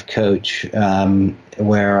a life coach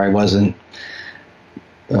where I wasn't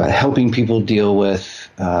helping people deal with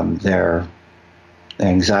their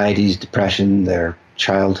anxieties, depression, their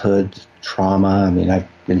childhood trauma. I mean, I've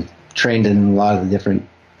been trained in a lot of the different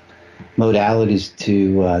modalities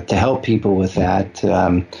to help people with that.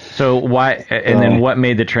 So why? And then what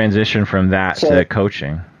made the transition from that to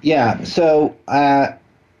coaching? Yeah. So a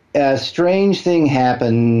strange thing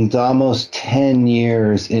happened almost 10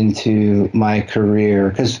 years into my career,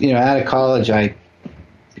 because out of college I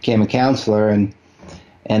became a counselor, and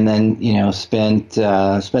then spent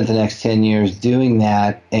the next 10 years doing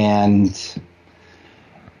that, and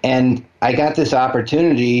I got this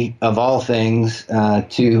opportunity, of all things,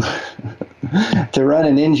 to run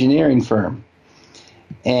an engineering firm,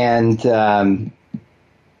 and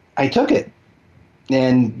I took it.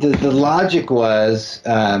 And the logic was,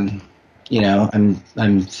 I'm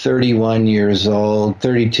 31 years old,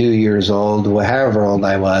 32 years old, however old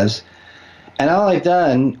I was, and all I've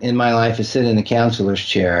done in my life is sit in a counselor's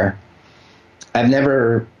chair. I've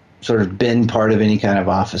never sort of been part of any kind of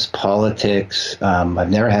office politics.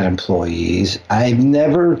 I've never had employees. I've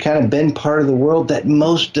never kind of been part of the world that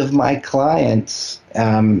most of my clients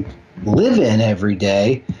live in every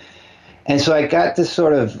day. And so I got this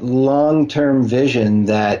sort of long-term vision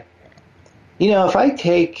that, if I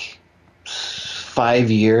take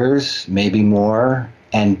 5 years, maybe more,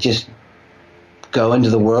 and just go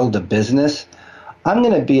into the world of business, I'm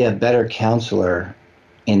going to be a better counselor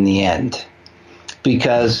in the end,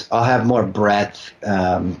 because I'll have more breadth,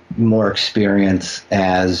 more experience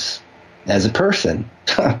as a person.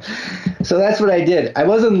 So that's what I did. I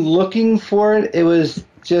wasn't looking for it. It was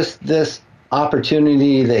just this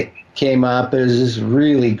opportunity that came up. It was this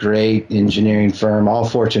really great engineering firm, all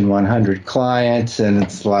Fortune 100 clients, and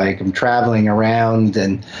it's like I'm traveling around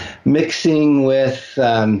and mixing with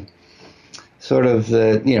sort of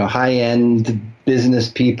the high-end business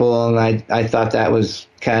people, and I thought that was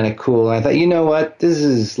kind of cool. I thought, what, this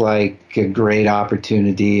is like a great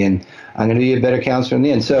opportunity, and I'm going to be a better counselor in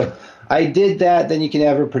the end. So I did that. Then you can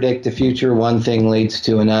never predict the future. One thing leads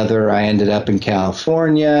to another. I ended up in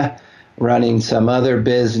California running some other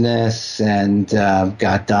business, and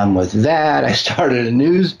got done with that. I started a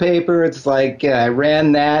newspaper. It's like I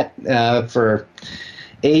ran that for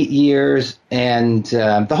 8 years, and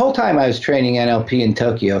the whole time I was training NLP in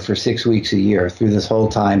Tokyo for 6 weeks a year through this whole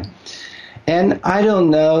time. And I don't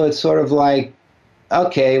know, it's sort of like,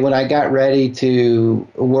 okay, when I got ready to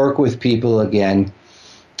work with people again,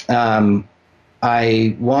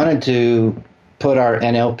 I wanted to put our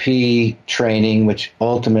NLP training, which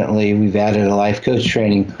ultimately we've added a life coach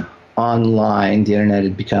training, online. The internet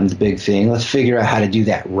had become the big thing. Let's figure out how to do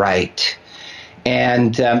that right.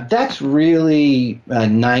 And that's really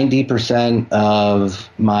 90% of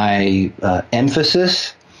my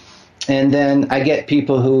emphasis. And then I get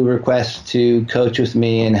people who request to coach with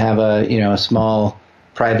me and have a small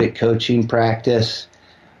private coaching practice.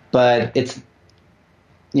 But it's,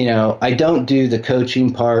 I don't do the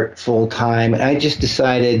coaching part full time. And I just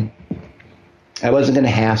decided I wasn't going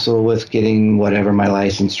to hassle with getting whatever my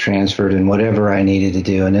license transferred and whatever I needed to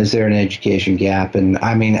do. And is there an education gap? And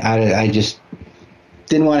I mean, I just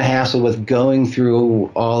didn't want to hassle with going through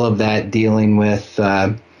all of that, dealing with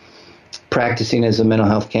practicing as a mental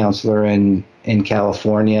health counselor in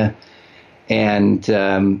California. And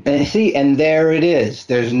there it is.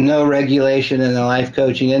 There's no regulation in the life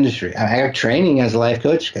coaching industry. I got training as a life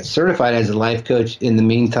coach, got certified as a life coach in the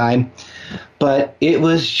meantime. But it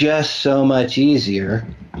was just so much easier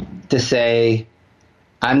to say,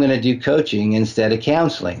 I'm going to do coaching instead of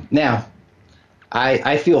counseling. Now,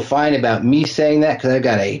 I feel fine about me saying that because I've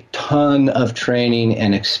got a ton of training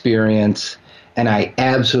and experience, and I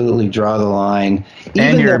absolutely draw the line.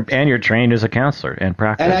 And you're trained as a counselor and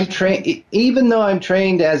practice. And I'm trained, even though I'm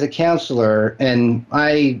trained as a counselor, and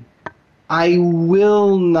I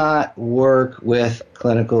will not work with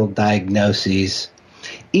clinical diagnoses,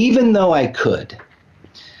 even though I could.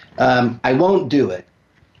 I won't do it.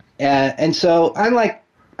 And so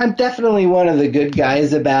I'm definitely one of the good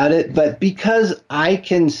guys about it, but because I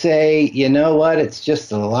can say, you know what, it's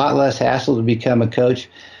just a lot less hassle to become a coach,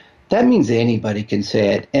 that means anybody can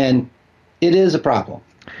say it, and it is a problem.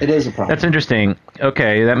 It is a problem. That's interesting.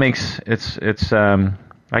 Okay, that makes it's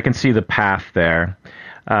I can see the path there.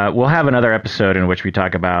 We'll have another episode in which we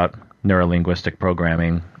talk about neurolinguistic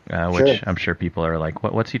programming, which sure. I'm sure people are like,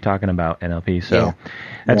 what's he talking about, NLP? So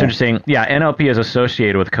that's interesting. Yeah, NLP is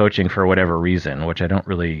associated with coaching for whatever reason, which I don't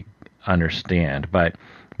really understand, but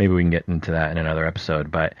maybe we can get into that in another episode.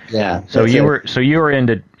 But so you were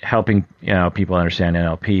into helping people understand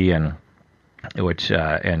NLP and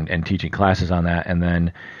and teaching classes on that, and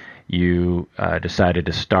then you decided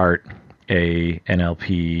to start a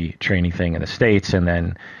NLP training thing in the States, and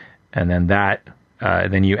then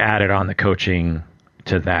you added on the coaching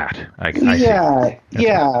to that.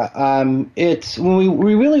 It's when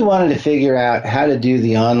we really wanted to figure out how to do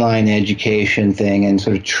the online education thing and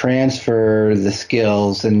sort of transfer the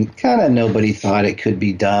skills, and kind of nobody thought it could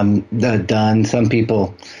be done. Some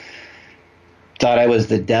people thought I was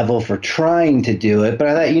the devil for trying to do it, but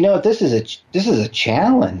I thought, this is a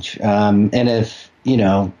challenge, and if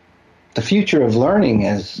the future of learning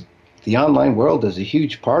as the online world is a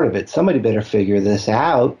huge part of it, somebody better figure this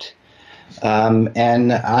out.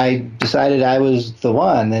 And I decided I was the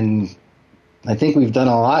one, and I think we've done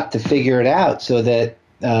a lot to figure it out so that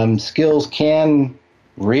skills can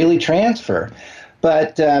really transfer.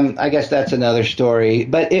 But I guess that's another story.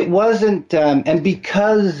 But it wasn't, and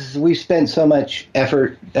because we spent so much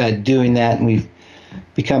effort doing that, and we've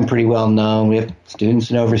become pretty well known, we have students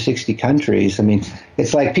in over 60 countries. I mean,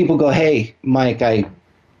 it's like people go, hey, Mike, I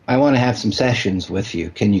want to have some sessions with you.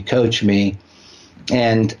 Can you coach me?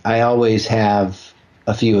 And I always have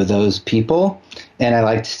a few of those people, and I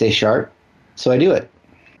like to stay sharp, so I do it.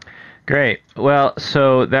 Great. Well,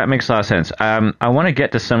 so that makes a lot of sense. I want to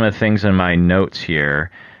get to some of the things in my notes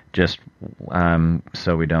here, just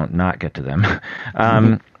so we don't not get to them.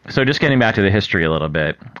 So just getting back to the history a little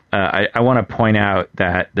bit, I want to point out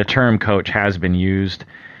that the term coach has been used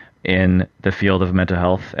in the field of mental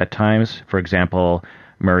health at times. For example,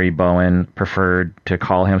 Murray Bowen preferred to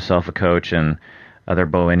call himself a coach, and other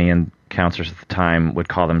Bowenian counselors at the time would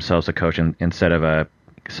call themselves a coach instead of a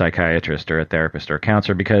psychiatrist or a therapist or a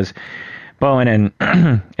counselor, because Bowen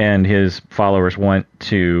and his followers want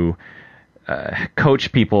to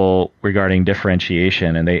coach people regarding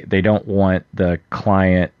differentiation, and they don't want the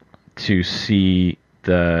client to see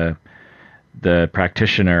the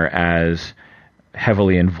practitioner as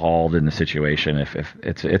heavily involved in the situation. If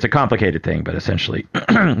it's a complicated thing, but essentially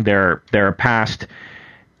there are past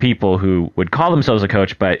people who would call themselves a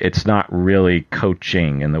coach, but it's not really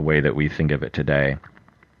coaching in the way that we think of it today.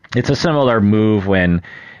 It's a similar move when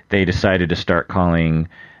they decided to start calling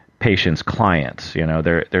patients clients.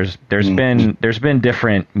 There's been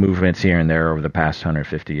different movements here and there over the past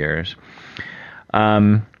 150 years.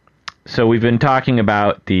 So we've been talking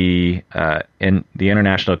about the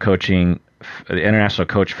International Coaching the International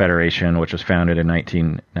Coach Federation, which was founded in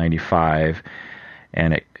 1995,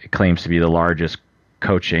 and it claims to be the largest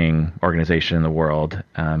coaching organization in the world.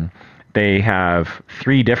 They have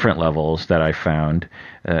 3 different levels that I found.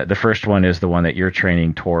 The first one is the one that you're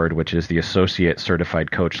training toward, which is the Associate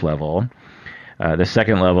Certified Coach level. The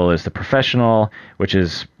second level is the professional, which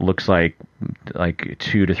looks like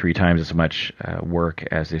 2 to 3 times as much work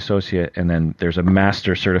as the associate. And then there's a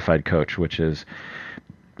Master Certified Coach, which is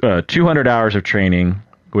 200 hours of training,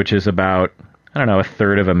 which is about, a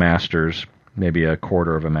third of a master's, maybe a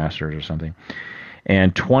quarter of a master's or something,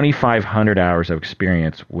 and 2,500 hours of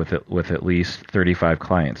experience with at least 35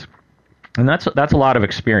 clients. And that's a lot of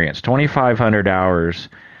experience. 2,500 hours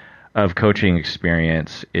of coaching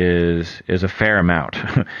experience is a fair amount.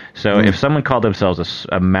 So if someone called themselves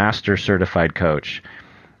a master certified coach,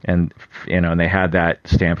 and and they had that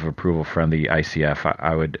stamp of approval from the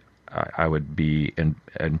ICF, I would be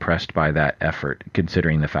impressed by that effort,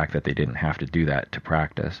 considering the fact that they didn't have to do that to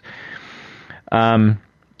practice.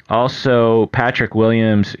 Also, Patrick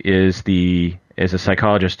Williams is a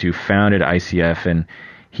psychologist who founded ICF, and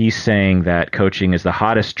he's saying that coaching is the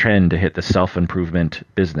hottest trend to hit the self-improvement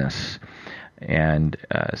business. And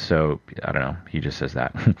so, I don't know, he just says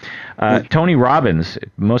that. Tony Robbins,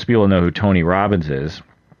 most people know who Tony Robbins is.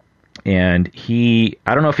 And I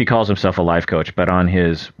don't know if he calls himself a life coach, but on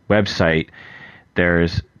his website,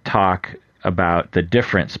 there's talk about the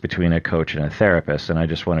difference between a coach and a therapist. And I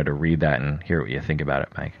just wanted to read that and hear what you think about it,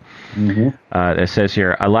 Mike. Mm-hmm. It says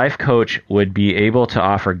here, a life coach would be able to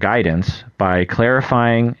offer guidance by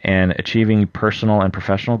clarifying and achieving personal and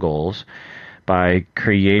professional goals, by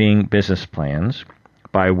creating business plans,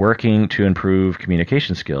 by working to improve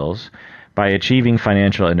communication skills, by achieving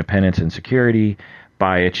financial independence and security,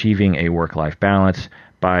 by achieving a work-life balance,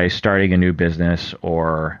 by starting a new business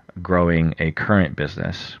or growing a current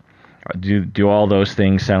business. Do all those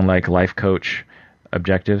things sound like life coach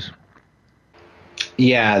objectives?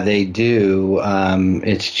 Yeah, they do.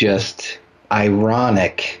 It's just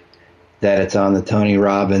ironic that it's on the Tony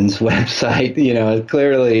Robbins website.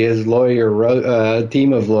 Clearly his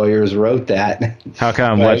team of lawyers wrote that. How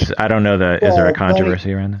come? Right? I don't know is there a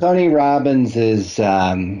controversy around that? Tony Robbins is,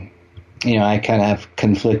 I kind of have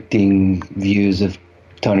conflicting views of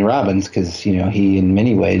Tony Robbins because, he in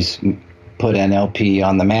many ways put NLP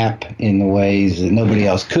on the map in the ways that nobody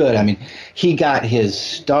else could. I mean, he got his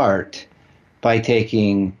start by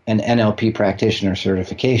taking an NLP practitioner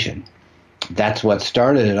certification. That's what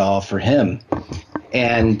started it all for him.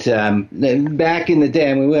 And back in the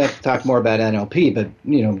day, we have to talk more about NLP,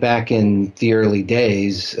 but, back in the early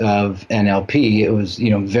days of NLP, it was,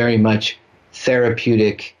 very much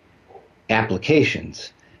therapeutic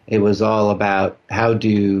applications. It was all about how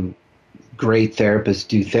do great therapists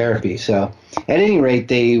do therapy. So at any rate,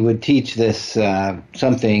 they would teach this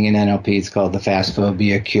something in NLP. It's called the fast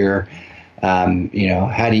phobia cure. How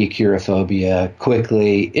do you cure a phobia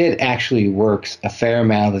quickly? It actually works a fair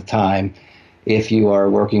amount of the time if you are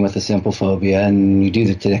working with a simple phobia and you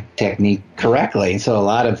do the technique correctly. So a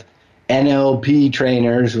lot of NLP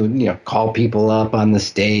trainers would, call people up on the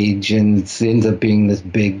stage, and it ends up being this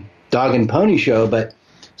big dog and pony show, but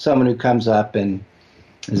someone who comes up and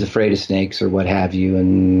is afraid of snakes or what have you,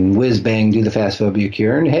 and whiz-bang, do the fast phobia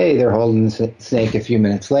cure, and hey, they're holding the snake a few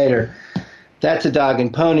minutes later. That's a dog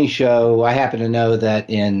and pony show. I happen to know that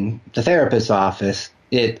in the therapist's office,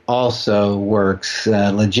 it also works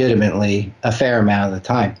legitimately a fair amount of the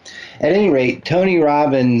time. At any rate, Tony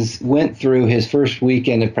Robbins went through his first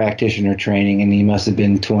weekend of practitioner training, and he must have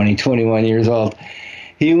been 20, 21 years old.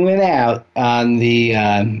 He went out on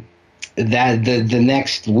the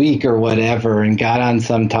next week or whatever and got on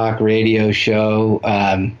some talk radio show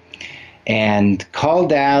and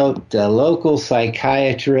called out the local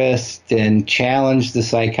psychiatrist and challenged the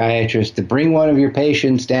psychiatrist to bring one of your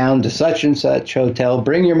patients down to such and such hotel,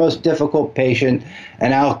 bring your most difficult patient,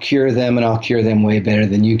 and I'll cure them, and I'll cure them way better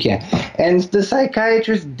than you can. And the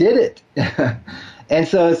psychiatrist did it. And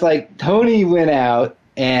so it's like Tony went out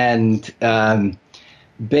and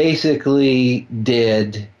basically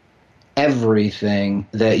did everything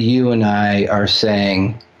that you and I are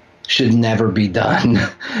saying should never be done.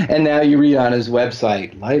 And now you read on his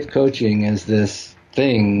website, life coaching is this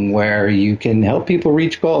thing where you can help people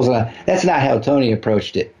reach goals. That's not how Tony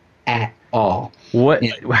approached it at all.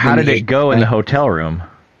 How did it go in the hotel room?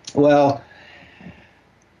 Well,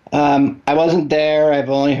 I wasn't there. I've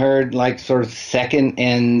only heard sort of second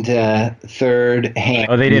and third hand.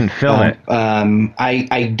 Oh, they didn't film it.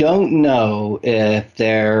 I don't know if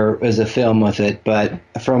there was a film with it, but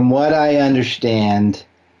from what I understand,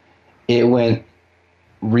 it went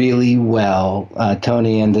really well.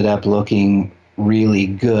 Tony ended up looking really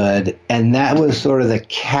good, and that was sort of the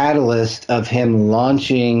catalyst of him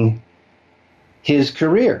launching his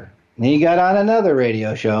career. And he got on another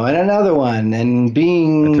radio show and another one, and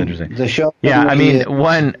being the show. Yeah, I mean,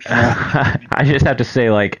 I just have to say,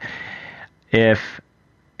 like, if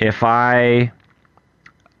I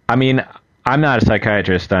mean, I'm not a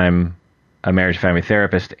psychiatrist. I'm a marriage and family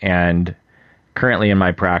therapist, and currently in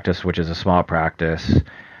my practice, which is a small practice,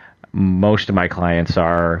 most of my clients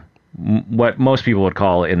are what most people would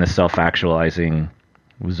call in the self-actualizing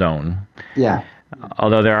zone. Yeah.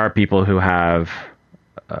 Although there are people who have,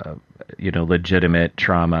 legitimate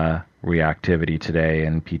trauma reactivity today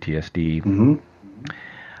and PTSD. Mm-hmm.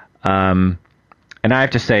 And I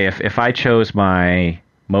have to say, if I chose my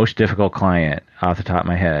most difficult client off the top of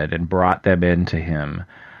my head and brought them into him,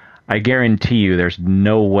 I guarantee you there's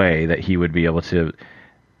no way that he would be able to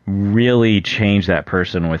really change that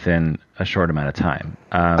person within a short amount of time.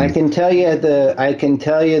 I can tell you the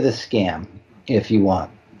scam if you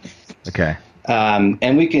want. Okay.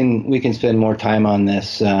 And we can spend more time on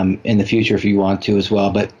this in the future if you want to as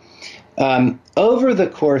well. But over the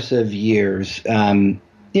course of years,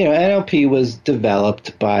 NLP was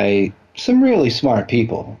developed by some really smart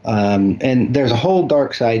people, and there's a whole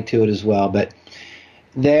dark side to it as well. But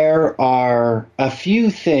there are a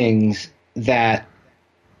few things that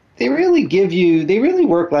they really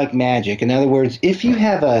work like magic. In other words, if you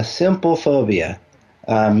have a simple phobia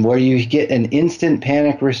where you get an instant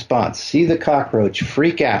panic response, see the cockroach,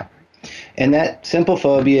 freak out, and that simple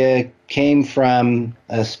phobia came from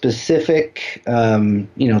a specific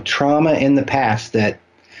trauma in the past that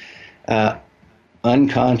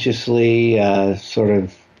unconsciously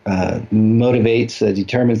motivates,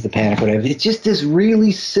 determines the panic, whatever. It's just this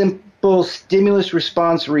really simple stimulus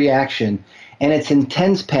response reaction, and it's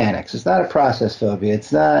intense panics. It's not a process phobia.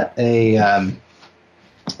 It's not a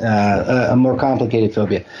more complicated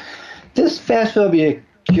phobia. This fast phobia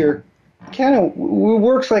cure kind of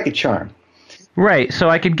works like a charm. Right, so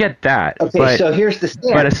I could get that. Okay, so here's the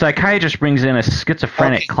scam. But a psychiatrist brings in a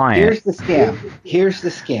schizophrenic client. Here's the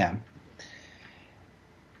scam.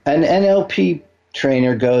 An NLP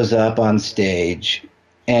trainer goes up on stage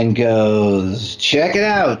and goes, check it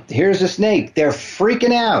out, here's a snake. They're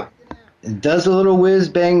freaking out. It does a little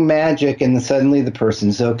whiz-bang magic, and suddenly the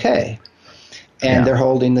person's okay. And they're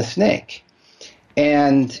holding the snake.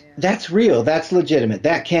 And that's real. That's legitimate.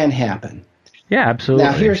 That can happen. Yeah, absolutely.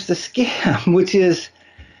 Now, here's the scam, which is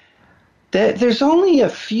that there's only a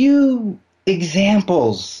few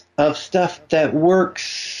examples of stuff that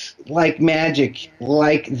works like magic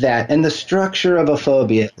like that. And the structure of a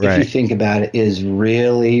phobia, if you think about it, is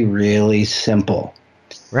really, really simple.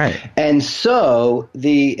 Right. And so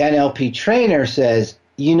the NLP trainer says,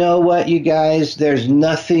 you know what, you guys, there's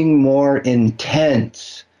nothing more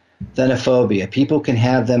intense than a phobia. People can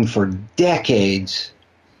have them for decades,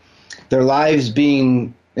 their lives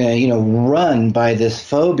being run by this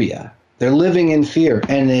phobia. They're living in fear.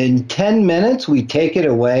 And in 10 minutes, we take it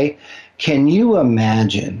away. Can you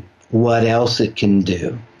imagine what else it can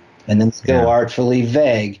do? And then go artfully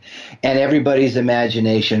vague. And everybody's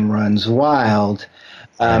imagination runs wild.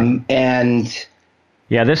 And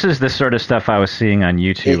yeah, this is the sort of stuff I was seeing on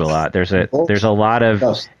YouTube a lot. There's a lot of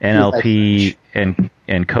NLP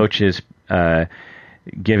and coaches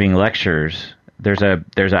giving lectures. There's a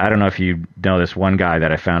I don't know if you know this one guy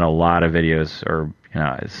that I found a lot of videos or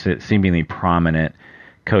seemingly prominent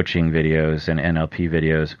coaching videos and NLP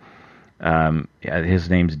videos. His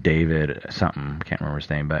name's David something. I can't remember his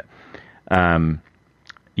name, but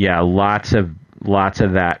lots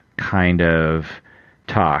of that kind of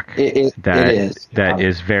talk that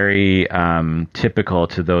is very typical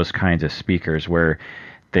to those kinds of speakers, where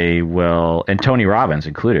they will, and Tony Robbins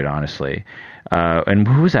included, honestly. And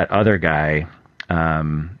who was that other guy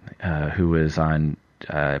who was on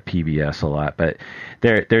PBS a lot? But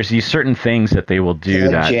there's these certain things that they will do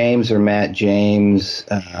that James or Matt James.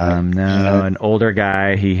 An older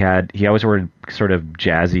guy. He always wore sort of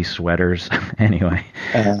jazzy sweaters. Anyway,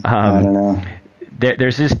 I don't know.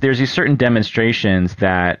 There's these certain demonstrations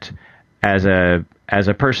that as a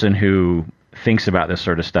person who thinks about this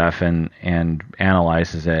sort of stuff and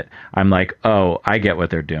analyzes it, I'm like, oh, I get what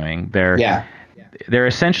they're doing. They're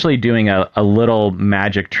essentially doing a little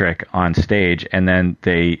magic trick on stage, and then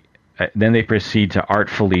they proceed to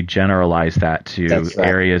artfully generalize that to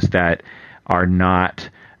areas that are not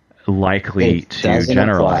likely to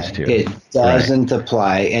generalize to. It doesn't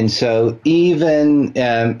apply. And so even,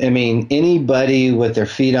 anybody with their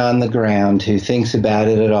feet on the ground who thinks about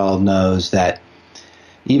it at all knows that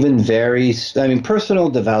even personal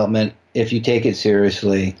development if you take it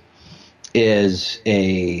seriously, is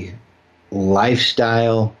a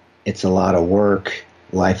lifestyle. It's a lot of work.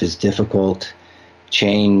 Life is difficult.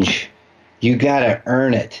 Change. You got to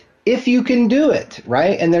earn it if you can do it,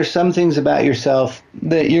 right? And there's some things about yourself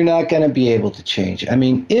that you're not going to be able to change. I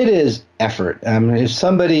mean, it is effort. If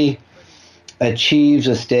somebody achieves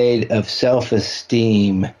a state of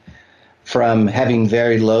self-esteem from having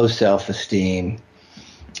very low self-esteem,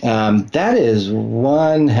 that is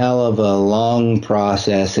one hell of a long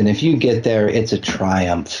process. And if you get there, it's a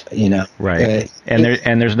triumph, Right. And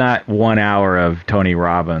there's not 1 hour of Tony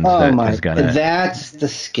Robbins is going to... That's the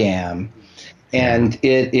scam. And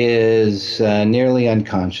it is nearly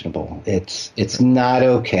unconscionable. It's not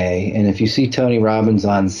okay. And if you see Tony Robbins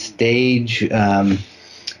on stage and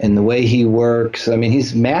the way he works, I mean,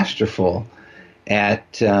 he's masterful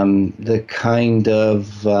at the kind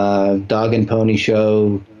of dog and pony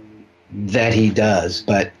show that he does.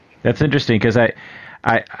 But that's interesting because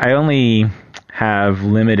I only have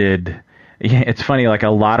limited. It's funny, like a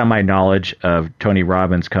lot of my knowledge of Tony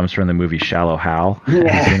Robbins comes from the movie Shallow Hal.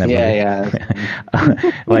 Yeah.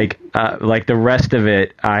 Like the rest of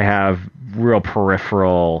it, I have real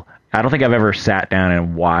peripheral. I don't think I've ever sat down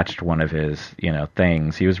and watched one of his,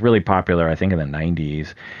 things. He was really popular, I think, in the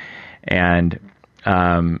 90s. And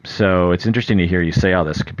so it's interesting to hear you say all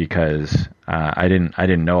this because I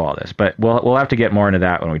didn't know all this. But we'll have to get more into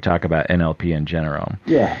that when we talk about NLP in general.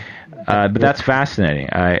 Yeah. But that's fascinating.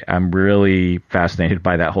 I'm really fascinated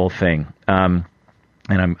by that whole thing. And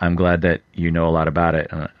I'm glad that you know a lot about it.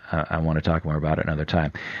 And I want to talk more about it another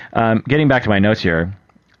time. Getting back to my notes here,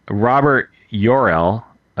 Robert Urel,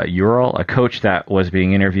 a coach that was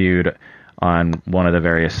being interviewed on one of the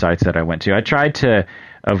various sites that I went to. I tried to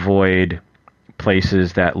avoid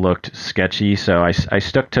places that looked sketchy, so I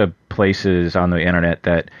stuck to places on the internet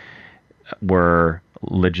that were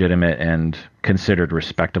legitimate and considered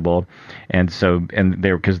respectable, and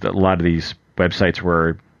there because a lot of these websites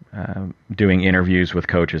were doing interviews with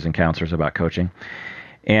coaches and counselors about coaching.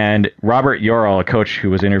 And Robert Urel, a coach who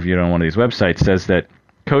was interviewed on one of these websites, says that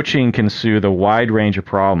coaching can soothe a wide range of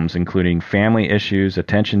problems, including family issues,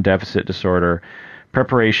 attention deficit disorder,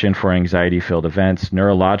 preparation for anxiety-filled events,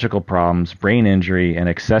 neurological problems, brain injury, and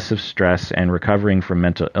excessive stress, and recovering from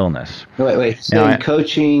mental illness. Wait. So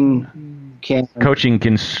coaching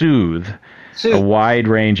can soothe a wide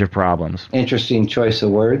range of problems. Interesting choice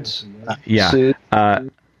of words. Yeah. Soothe.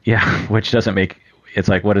 Which doesn't make... It's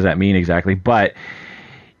like, what does that mean exactly? But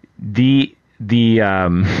the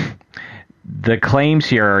claims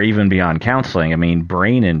here are even beyond counseling. I mean,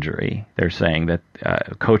 brain injury. They're saying that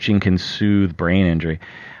coaching can soothe brain injury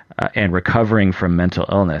and recovering from mental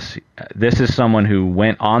illness. This is someone who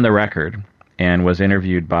went on the record and was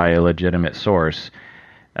interviewed by a legitimate source,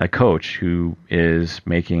 a coach who is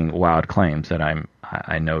making wild claims that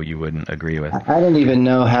I know you wouldn't agree with. I don't even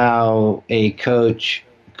know how a coach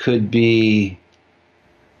could be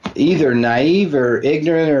either naive or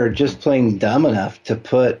ignorant or just plain dumb enough to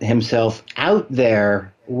put himself out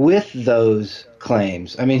there with those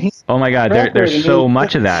claims. I mean, oh my God, there's so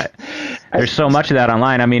much of that. There's so much of that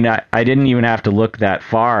online. I mean, I didn't even have to look that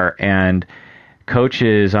far, and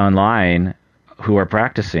coaches online who are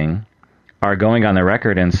practicing are going on the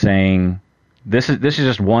record and saying, this is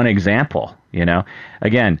just one example,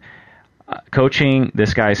 Again, coaching,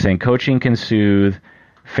 this guy is saying coaching can soothe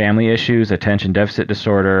family issues, attention deficit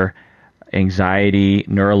disorder, anxiety,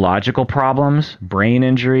 neurological problems, brain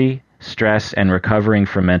injury, stress, and recovering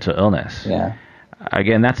from mental illness. Yeah.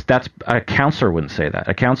 Again, that's a counselor wouldn't say that.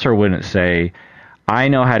 A counselor wouldn't say, I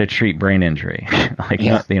know how to treat brain injury.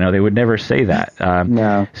 They would never say that.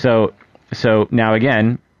 No. So now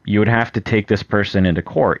again, you would have to take this person into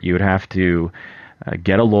court. You would have to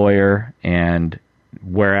get a lawyer, and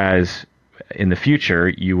whereas in the future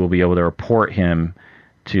you will be able to report him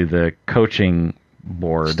to the coaching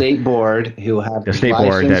board, state board, who have the state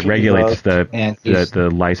board that regulates the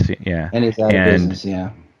license. Yeah, and he's out of business.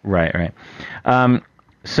 Yeah, right.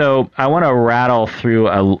 So I want to rattle through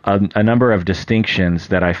a number of distinctions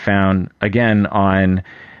that I found again on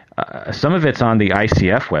some of it's on the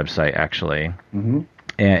ICF website actually, mm-hmm.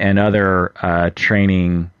 and other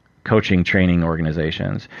coaching training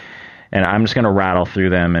organizations, and I'm just going to rattle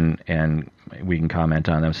through them and we can comment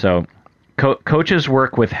on them. So. Coaches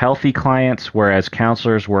work with healthy clients, whereas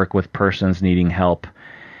counselors work with persons needing help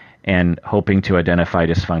and hoping to identify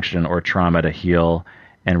dysfunction or trauma to heal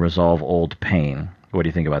and resolve old pain. What do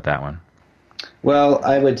you think about that one? Well,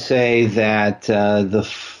 I would say that the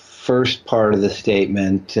first part of the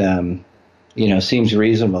statement, seems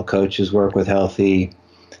reasonable. Coaches work with healthy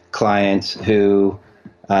clients who,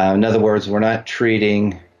 in other words, we're not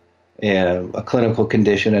treating a clinical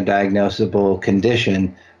condition, a diagnosable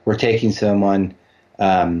condition. We're taking someone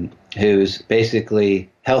who's basically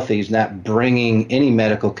healthy, who's not bringing any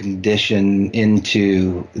medical condition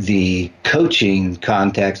into the coaching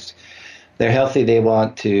context. They're healthy. They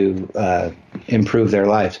want to improve their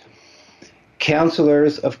lives.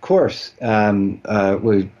 Counselors, of course,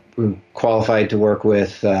 we're qualified to work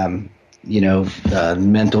with, mental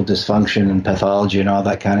dysfunction and pathology and all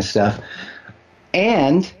that kind of stuff.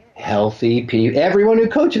 And healthy people, everyone who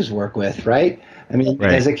coaches work with, right? I mean,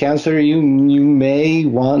 right. As a counselor, you may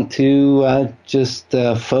want to just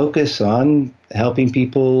focus on helping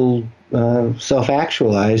people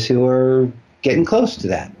self-actualize who are getting close to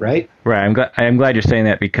that, right? Right. I'm glad you're saying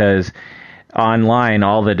that, because online,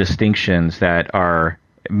 all the distinctions that are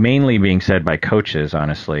mainly being said by coaches,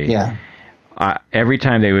 honestly. Yeah. Every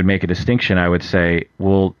time they would make a distinction, I would say,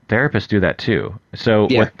 well, therapists do that too. So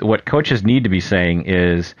what coaches need to be saying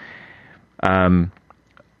is,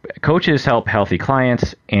 coaches help healthy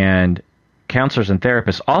clients, and counselors and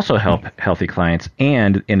therapists also help healthy clients.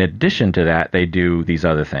 And in addition to that, they do these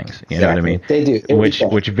other things. You know what I mean? They do.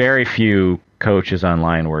 Which very few coaches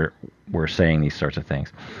online were saying these sorts of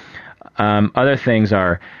things. Other things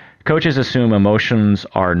are, coaches assume emotions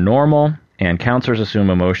are normal, and counselors assume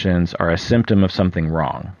emotions are a symptom of something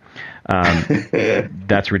wrong.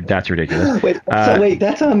 That's ridiculous. Wait,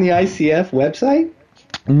 that's on the ICF website?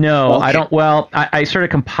 No, okay. I don't. Well, I sort of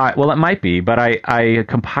compiled. Well, it might be, but I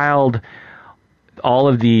compiled all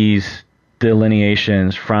of these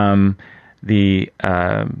delineations from the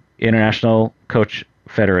International Coach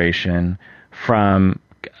Federation. From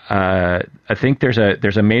I think there's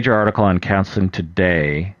a major article on Counseling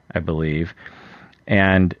Today, I believe,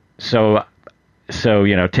 and so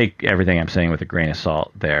take everything I'm saying with a grain of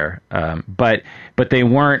salt there. But they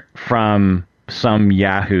weren't from some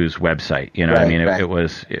Yahoo's website, you know. Right, I mean, right.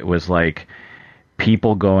 It was like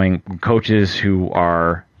people coaches who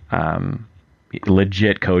are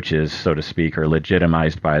legit coaches, so to speak, or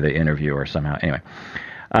legitimized by the interviewer somehow. Anyway,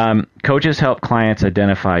 coaches help clients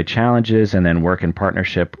identify challenges and then work in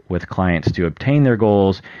partnership with clients to obtain their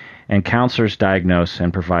goals, and counselors diagnose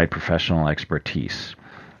and provide professional expertise.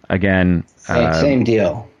 Again, same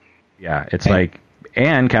deal. Yeah, it's like,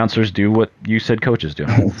 and counselors do what you said coaches do.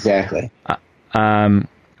 Exactly.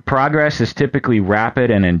 Progress is typically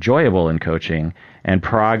rapid and enjoyable in coaching, and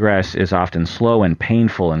progress is often slow and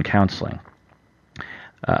painful in counseling.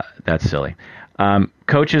 That's silly.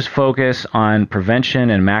 Coaches focus on prevention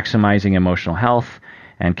and maximizing emotional health,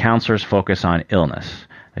 and counselors focus on illness.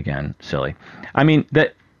 Again, silly. I mean,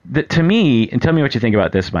 that to me, and tell me what you think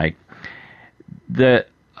about this, Mike.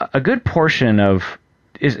 A good portion of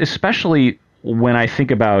is, especially when I think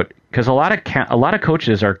about, because a lot of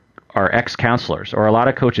coaches are ex-counselors, or a lot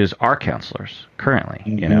of coaches are counselors currently,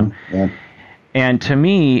 you know. Yeah. And to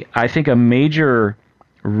me, I think a major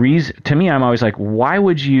reason, to me, I'm always like, why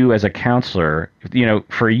would you, as a counselor, you know,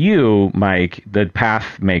 for you, Mike, the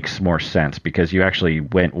path makes more sense because you actually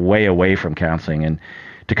went way away from counseling, and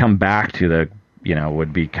to come back to the, you know,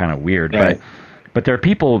 would be kind of weird. Right. But there are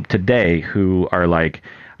people today who are like,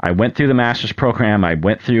 I went through the master's program, I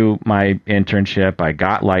went through my internship, I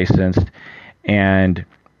got licensed, and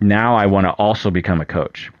now I want to also become a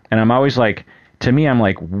coach. And I'm always like, to me, I'm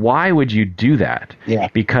like, why would you do that? Yeah.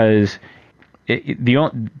 Because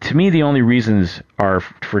to me, the only reasons are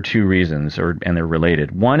for two reasons, and they're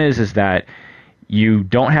related. One is that you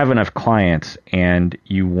don't have enough clients, and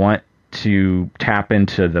you want to tap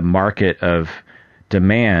into the market of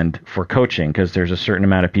demand for coaching, because there's a certain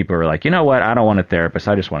amount of people who are like, you know what, I don't want a therapist,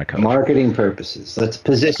 I just want to coach. Marketing purposes. Let's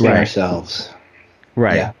position ourselves.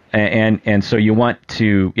 Right. Yeah. And so you want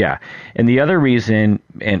to, yeah. And the other reason,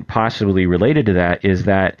 and possibly related to that, is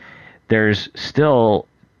that there's still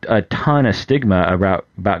a ton of stigma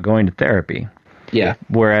about going to therapy. Yeah.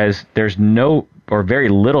 Whereas there's no, or very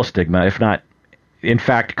little stigma, if not, in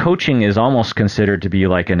fact, coaching is almost considered to be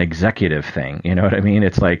like an executive thing. You know what I mean?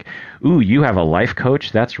 It's like, ooh, you have a life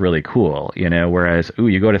coach? That's really cool. You know, whereas, ooh,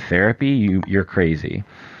 you go to therapy? You're crazy.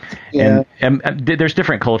 Yeah. And there's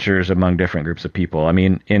different cultures among different groups of people. I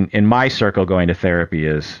mean, in my circle, going to therapy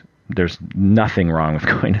there's nothing wrong with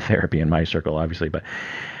going to therapy in my circle, obviously.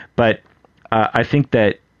 But I think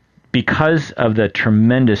that because of the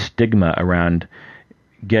tremendous stigma around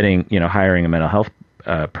hiring a mental health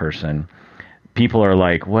person, people are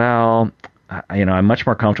like, well, I'm much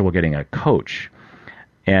more comfortable getting a coach.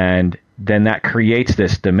 And then that creates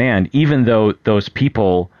this demand, even though those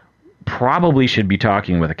people probably should be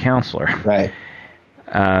talking with a counselor. Right.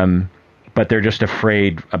 But they're just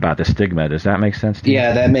afraid about the stigma. Does that make sense to you?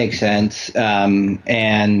 Yeah, that makes sense.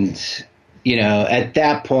 And at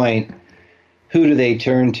that point, who do they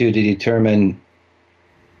turn to determine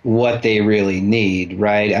what they really need,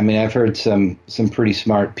 right? I mean, I've heard some pretty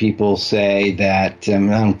smart people say that I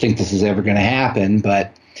don't think this is ever going to happen,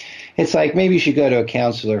 but it's like maybe you should go to a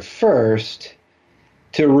counselor first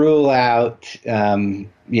to rule out,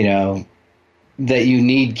 that you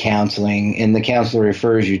need counseling, and the counselor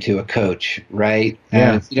refers you to a coach, right?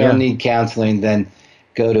 Yeah. And if you don't need counseling, then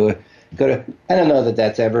go to. I don't know that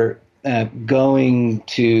that's ever going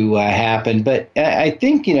to happen, but I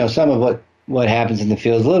think some of what happens in the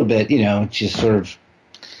field is a little bit, just sort of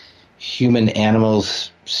human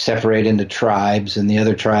animals separate into tribes, and the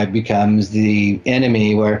other tribe becomes the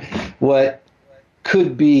enemy. Where what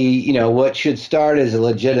could be, what should start as a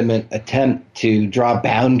legitimate attempt to draw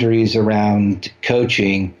boundaries around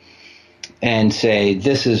coaching and say,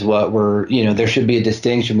 this is what there should be a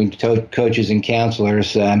distinction between coaches and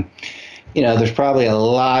counselors. There's probably a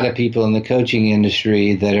lot of people in the coaching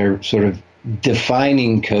industry that are sort of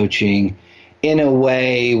defining coaching in a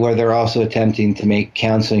way where they're also attempting to make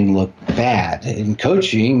counseling look bad. In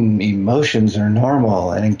coaching, emotions are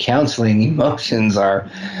normal, and in counseling, emotions are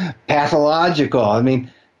pathological. I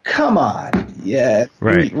mean, come on. Yeah.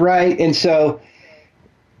 Right. And so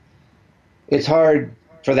it's hard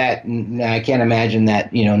for that. I can't imagine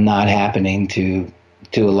that, not happening to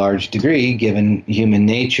a large degree, given human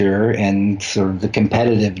nature and sort of the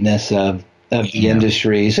competitiveness of the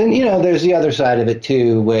industries. And, there's the other side of it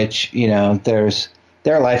too, which, there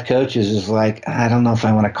are life coaches is like, I don't know if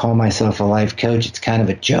I want to call myself a life coach. It's kind of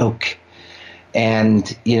a joke. And,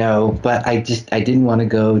 but I didn't want to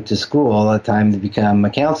go to school all the time to become a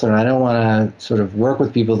counselor. And I don't want to sort of work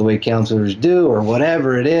with people the way counselors do or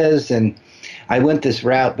whatever it is. And I went this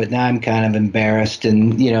route, but now I'm kind of embarrassed.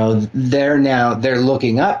 And, they're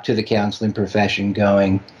looking up to the counseling profession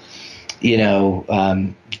going,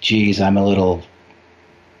 geez, I'm a little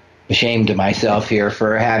ashamed of myself here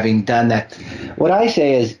for having done that. What I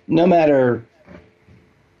say is, no matter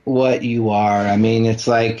what you are, I mean, it's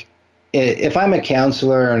like, if I'm a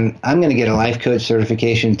counselor and I'm going to get a life coach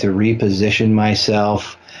certification to reposition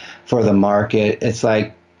myself for the market, it's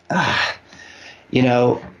like,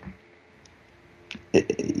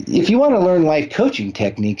 if you want to learn life coaching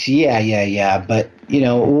techniques, yeah. But,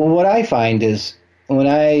 what I find is, when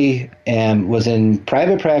I was in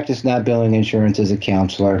private practice, not billing insurance as a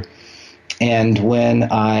counselor, and when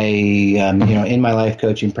I, in my life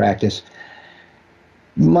coaching practice,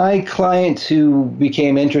 my clients who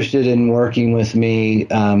became interested in working with me,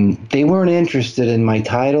 they weren't interested in my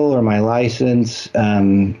title or my license.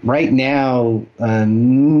 Right now,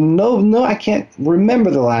 no, I can't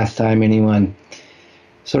remember the last time anyone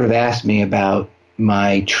sort of asked me about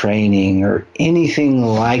my training or anything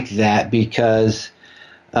like that, because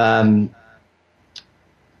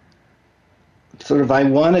sort of I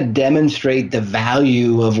want to demonstrate the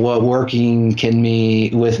value of what working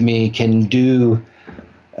with me can do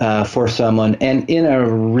for someone, and in a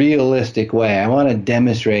realistic way. I want to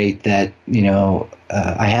demonstrate that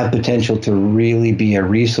I have potential to really be a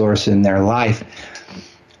resource in their life.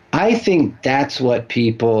 I think that's what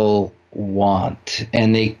people want,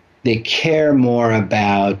 and they care more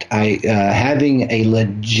about having a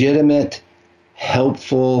legitimate,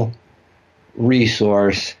 helpful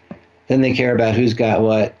resource than they care about who's got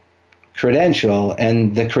what credential.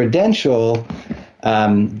 And the credential,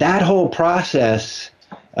 that whole process,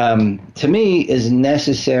 to me, is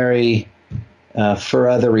necessary for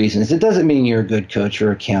other reasons. It doesn't mean you're a good coach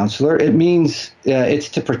or a counselor. It means it's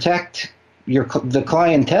to protect the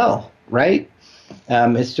clientele, right?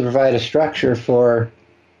 It's to provide a structure for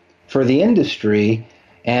the industry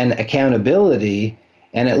and accountability,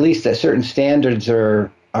 and at least that certain standards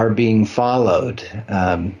are being followed.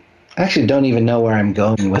 I actually don't even know where I'm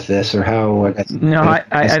going with this or how. No,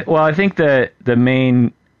 I think the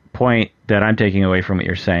main point that I'm taking away from what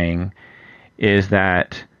you're saying is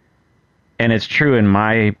that, and it's true in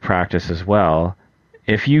my practice as well,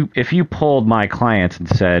 if you polled my clients and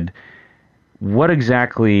said, what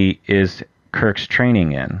exactly is Kirk's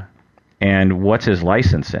training in, and what's his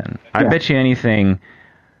license in? I bet you anything,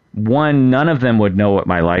 none of them would know what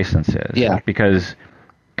my license is. Yeah. Because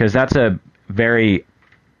that's a very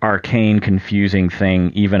arcane, confusing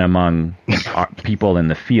thing, even among people in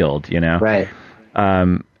the field, Right.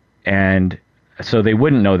 And so they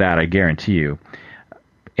wouldn't know that, I guarantee you.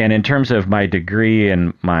 And in terms of my degree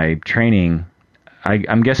and my training,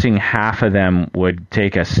 I'm guessing half of them would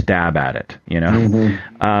take a stab at it,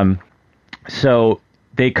 Mm-hmm. So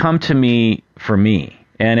they come to me for me.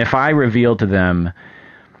 And if I reveal to them,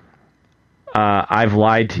 I've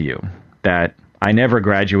lied to you, that I never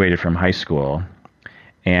graduated from high school,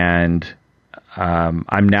 and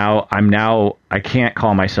I'm now I can't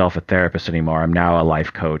call myself a therapist anymore. I'm now a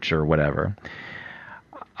life coach or whatever.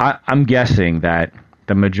 I'm guessing that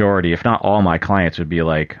the majority, if not all my clients would be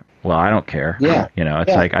like, well, I don't care. Yeah.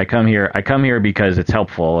 It's like I come here because it's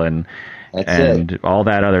helpful and all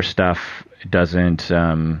that other stuff doesn't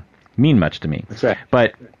mean much to me. That's right.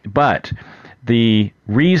 But the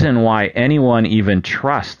reason why anyone even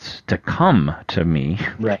trusts to come to me,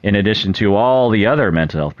 right, in addition to all the other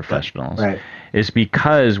mental health professionals, right, is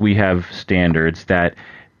because we have standards that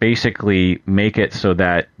basically make it so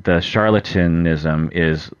that the charlatanism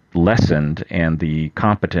is lessened and the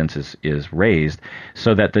competence is raised,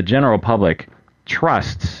 so that the general public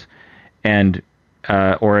trusts and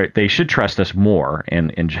or they should trust us more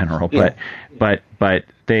in general, yeah. but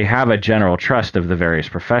they have a general trust of the various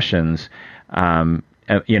professions.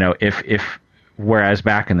 If whereas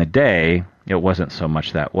back in the day it wasn't so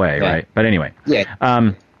much that way, yeah. right? But anyway, yeah.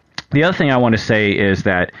 The other thing I want to say is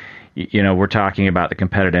that we're talking about the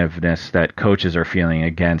competitiveness that coaches are feeling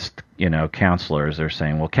against counselors. They're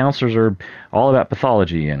saying, well, counselors are all about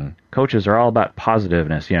pathology and coaches are all about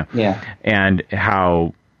positiveness, yeah, and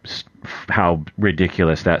how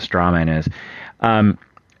ridiculous that straw man is.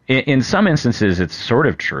 In some instances, it's sort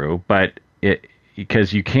of true, but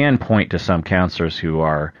because you can point to some counselors who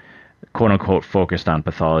are quote unquote focused on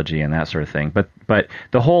pathology and that sort of thing. But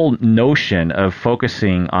the whole notion of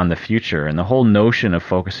focusing on the future and the whole notion of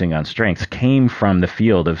focusing on strengths came from the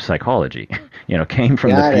field of psychology, came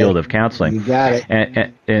from the field of counseling. You got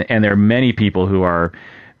it. And there are many people who are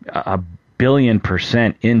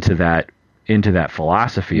 1,000,000,000% into that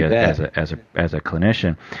philosophy as a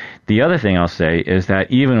clinician. The other thing I'll say is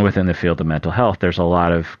that even within the field of mental health, there's a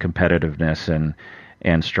lot of competitiveness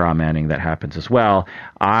and straw manning that happens as well.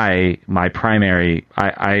 I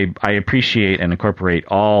appreciate and incorporate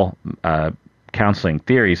all counseling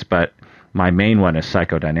theories, but my main one is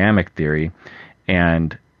psychodynamic theory,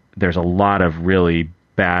 and there's a lot of really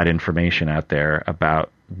bad information out there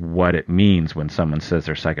about what it means when someone says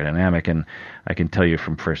they're psychodynamic, and I can tell you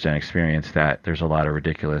from first-hand experience that there's a lot of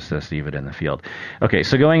ridiculousness even in the field. Okay,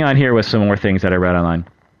 so going on here with some more things that I read online.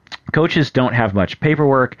 Coaches don't have much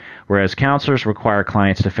paperwork, whereas counselors require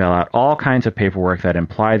clients to fill out all kinds of paperwork that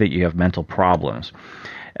imply that you have mental problems.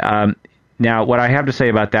 Now, what I have to say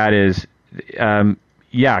about that is,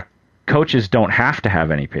 coaches don't have to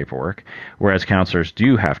have any paperwork, whereas counselors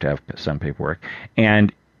do have to have some paperwork.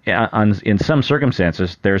 And in some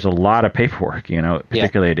circumstances, there's a lot of paperwork,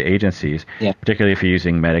 particularly to agencies, particularly if you're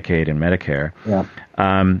using Medicaid and Medicare. Yeah.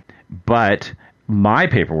 But my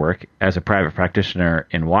paperwork as a private practitioner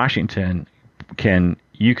in Washington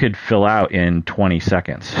you could fill out in 20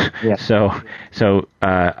 seconds. Yeah. So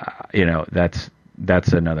that's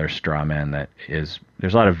another straw man there's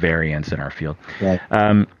a lot of variance in our field. Right.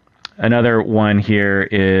 Another one here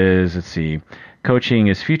is, let's see, coaching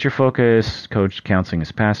is future focused, counseling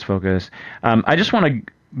is past focused. I just want to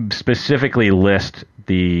specifically list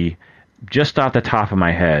just off the top of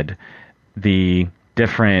my head, the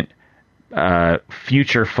different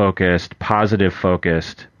future focused, positive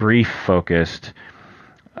focused, brief focused,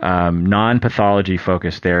 non-pathology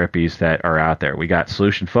focused therapies that are out there. We got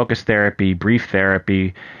solution focused therapy, brief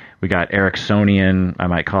therapy. We got Ericksonian, I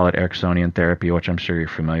might call it Ericksonian therapy, which I'm sure you're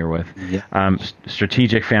familiar with. Yeah.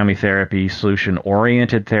 Strategic family therapy,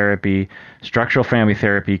 solution-oriented therapy, structural family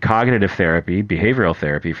therapy, cognitive therapy, behavioral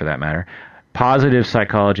therapy for that matter, positive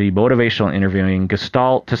psychology, motivational interviewing,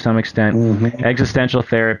 Gestalt to some extent, existential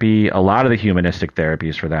therapy, a lot of the humanistic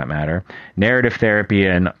therapies for that matter, narrative therapy,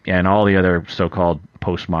 and all the other so-called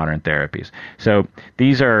postmodern therapies. So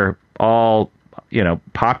these are all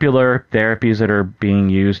popular therapies that are being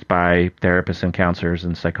used by therapists and counselors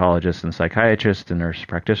and psychologists and psychiatrists and nurse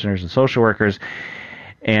practitioners and social workers.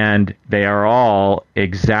 And they are all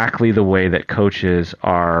exactly the way that coaches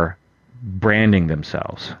are branding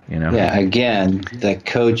themselves, Yeah, again, the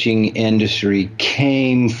coaching industry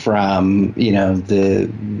came from,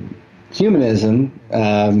 the humanism,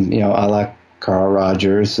 a la Carl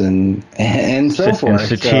Rogers and so forth. And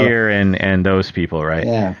Satir and those people, right?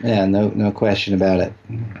 Yeah, no question about it.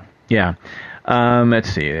 Yeah.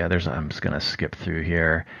 Let's see. I'm just going to skip through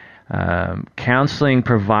here. Counseling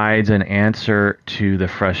provides an answer to the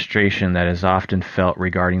frustration that is often felt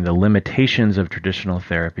regarding the limitations of traditional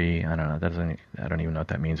therapy. I don't know. I don't even know what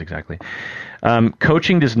that means exactly.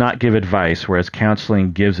 Coaching does not give advice, whereas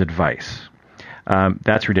counseling gives advice.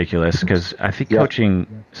 That's ridiculous because I think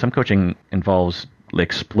some coaching involves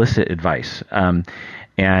explicit advice,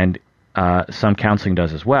 and some counseling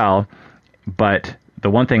does as well. But the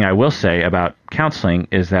one thing I will say about counseling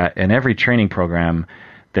is that in every training program,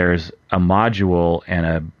 there's a module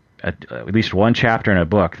and at least one chapter in a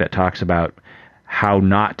book that talks about how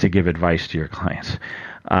not to give advice to your clients.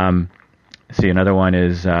 See, another one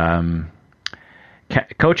is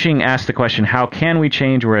coaching asks the question, how can we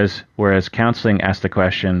change? Whereas counseling asks the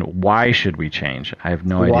question, why should we change? I have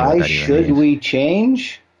no idea what that even means. Why should we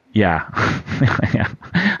change? Yeah. Yeah.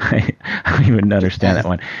 I don't even understand that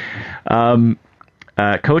one.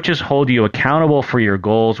 Coaches hold you accountable for your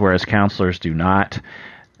goals, whereas counselors do not.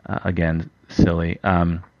 Again, silly.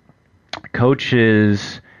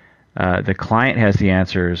 Coaches, the client has the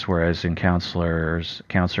answers, whereas in counselors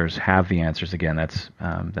have the answers. Again, that's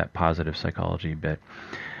that positive psychology bit.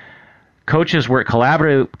 Coaches work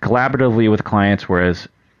collaboratively with clients, whereas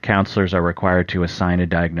counselors are required to assign a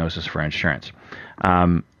diagnosis for insurance.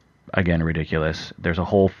 Again, ridiculous. There's a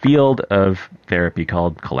whole field of therapy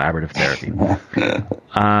called collaborative therapy.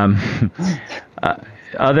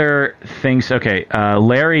 Other things, okay.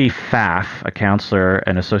 Larry Pfaff, a counselor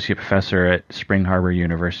and associate professor at Spring Harbor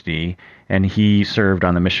University, and he served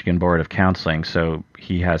on the Michigan Board of Counseling, so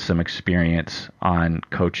he has some experience on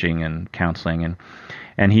coaching and counseling,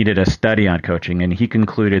 and he did a study on coaching, and he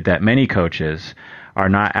concluded that many coaches are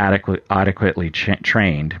not adequately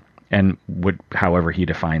trained, and would, however he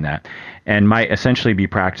defined that, and might essentially be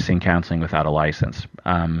practicing counseling without a license.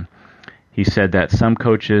 He said that some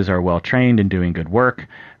coaches are well trained and doing good work,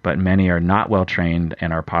 but many are not well trained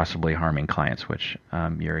and are possibly harming clients, which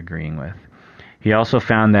you're agreeing with. He also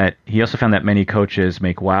found that many coaches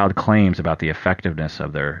make wild claims about the effectiveness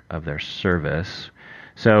of their service.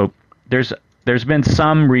 So there's been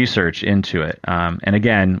some research into it, and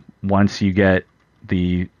again, once you get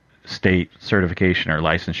the state certification or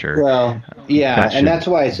licensure. Well, yeah, and that's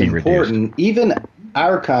why it's important. Even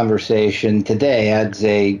our conversation today adds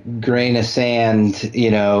a grain of sand,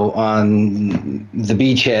 on the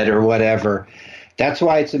beachhead or whatever. That's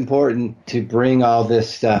why it's important to bring all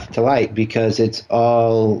this stuff to light, because it's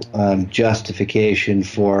all justification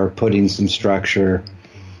for putting some structure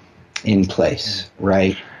in place,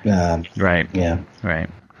 right? Right. Yeah. Right.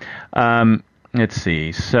 Let's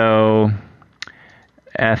see. So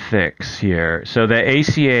ethics here. So the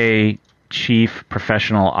ACA Chief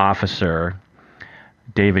Professional Officer,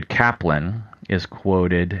 David Kaplan, is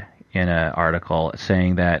quoted in an article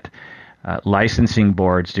saying that licensing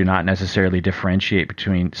boards do not necessarily differentiate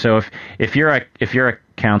between. So if you're a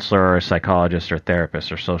counselor or a psychologist or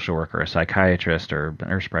therapist or social worker or a psychiatrist or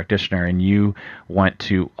nurse practitioner, and you want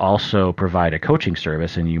to also provide a coaching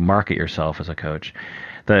service and you market yourself as a coach,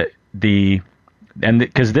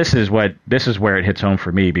 because this is where it hits home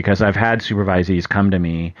for me, because I've had supervisees come to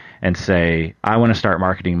me and say, I want to start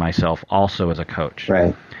marketing myself also as a coach.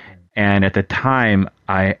 Right. And at the time,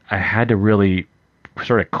 I had to really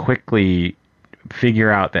sort of quickly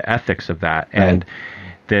figure out the ethics of that. Right. And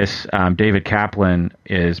this David Kaplan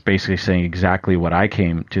is basically saying exactly what I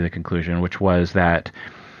came to the conclusion, which was that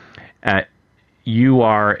you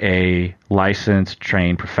are a licensed,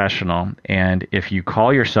 trained professional, and if you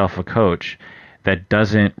call yourself a coach, that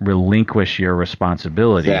doesn't relinquish your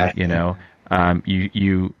responsibility. Exactly.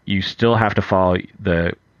 You still have to follow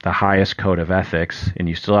the highest code of ethics, and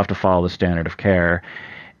you still have to follow the standard of care.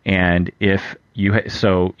 And if you're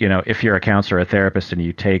a counselor or a therapist and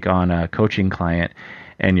you take on a coaching client,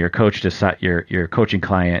 and your coaching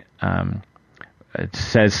client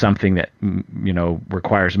says something that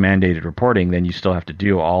requires mandated reporting, then you still have to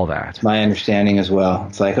do all that. It's my understanding as well.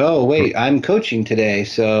 It's like, oh wait, I'm coaching today,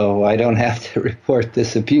 so I don't have to report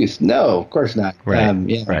this abuse. No, of course not.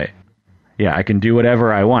 Right. Right. Yeah, I can do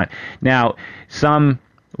whatever I want. Now, some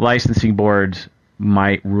licensing boards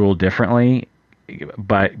might rule differently,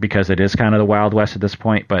 but because it is kind of the Wild West at this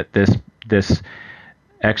point. But this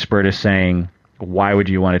expert is saying, why would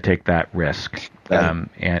you want to take that risk? And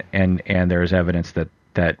there's evidence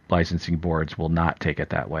that licensing boards will not take it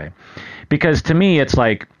that way. Because to me, it's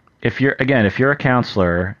like, if you're a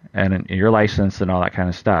counselor and you're licensed and all that kind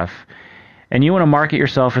of stuff, and you want to market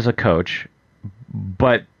yourself as a coach,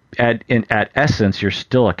 but at essence you're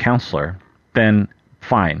still a counselor, then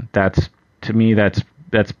fine. That's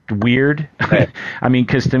weird. Right. I mean,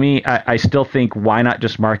 because to me, I still think, why not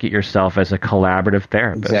just market yourself as a collaborative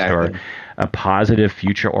therapist, exactly, or a positive,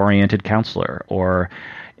 future-oriented counselor, or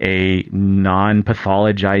a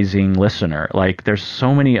non-pathologizing listener? Like, there's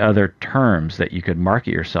so many other terms that you could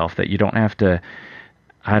market yourself that you don't have to,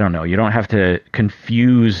 you don't have to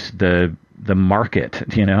confuse the market,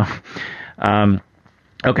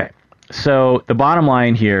 Okay, so the bottom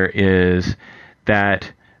line here is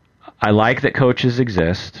that I like that coaches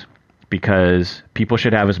exist, because people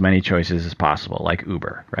should have as many choices as possible, like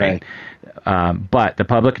Uber, right? But the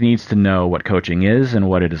public needs to know what coaching is and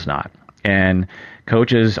what it is not. And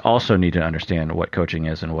coaches also need to understand what coaching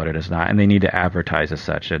is and what it is not, and they need to advertise as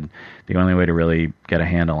such. And the only way to really get a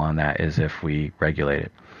handle on that is if we regulate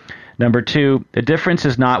it. Number two, the difference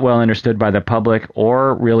is not well understood by the public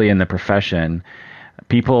or really in the profession.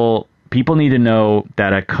 People need to know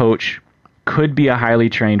that a coach could be a highly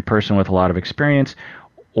trained person with a lot of experience,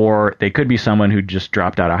 or they could be someone who just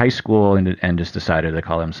dropped out of high school and just decided to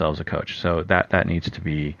call themselves a coach. So that needs to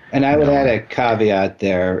be. And I would add a caveat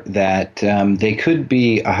there that they could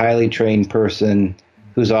be a highly trained person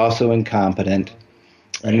who's also incompetent,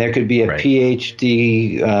 and there could be a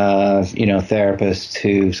PhD, therapist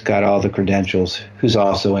who's got all the credentials who's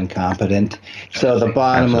also incompetent. So the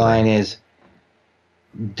bottom line is,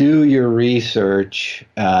 do your research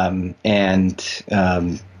and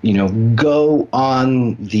go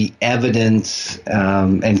on the evidence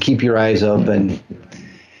and keep your eyes open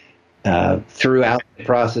throughout the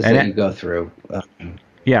process that you go through.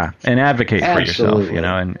 And advocate for yourself,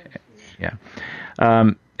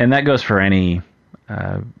 and that goes for any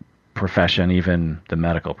profession, even the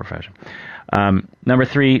medical profession. Number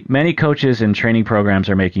three, many coaches in training programs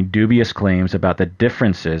are making dubious claims about the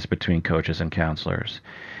differences between coaches and counselors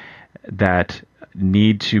that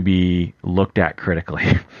need to be looked at critically.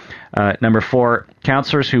 Number four,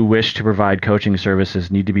 counselors who wish to provide coaching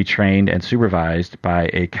services need to be trained and supervised by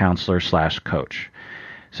a counselor/coach.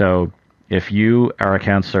 So if you are a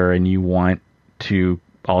counselor and you want to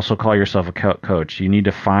also call yourself a coach, you need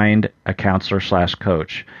to find a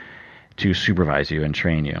counselor/coach to supervise you and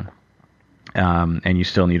train you. And you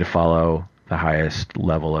still need to follow the highest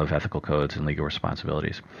level of ethical codes and legal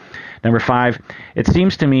responsibilities. Number five, it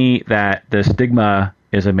seems to me that the stigma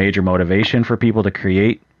is a major motivation for people to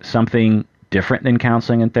create something different than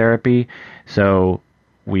counseling and therapy. So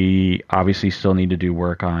we obviously still need to do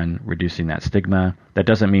work on reducing that stigma. That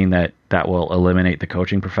doesn't mean that will eliminate the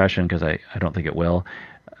coaching profession, because I don't think it will.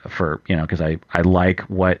 Because I like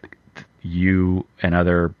what you and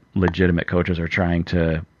other legitimate coaches are trying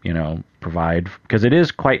to provide, because it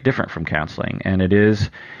is quite different from counseling, and it is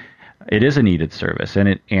a needed service, and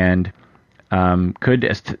it could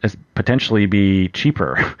as potentially be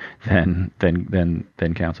cheaper than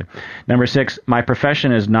counseling. Number six, my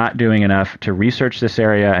profession is not doing enough to research this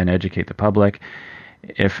area and educate the public.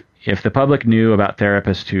 If the public knew about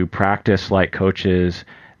therapists who practice like coaches,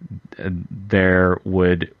 there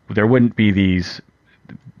wouldn't be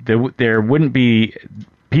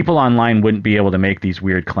people online wouldn't be able to make these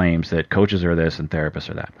weird claims that coaches are this and therapists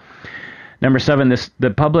are that. Number seven, the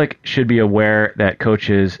public should be aware that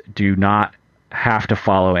coaches do not have to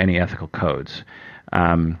follow any ethical codes.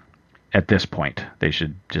 At this point, they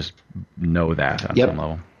should just know that on some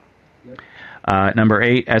level. Number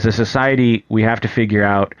eight, as a society, we have to figure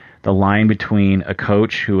out the line between a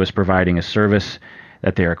coach who is providing a service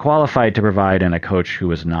that they are qualified to provide and a coach who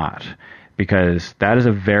is not, because that is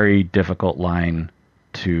a very difficult line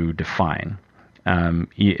to define.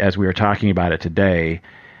 As we were talking about it today,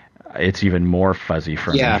 it's even more fuzzy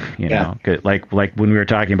for me. Like when we were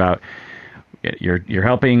talking about you're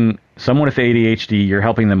helping someone with ADHD, you're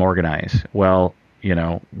helping them organize. Well,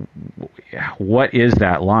 what is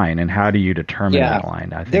that line, and how do you determine that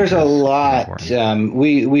line? I think there's a lot.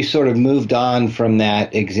 We sort of moved on from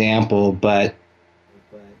that example, but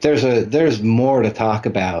there's more to talk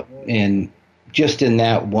about in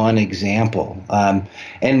that one example. And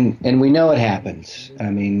we know it happens. I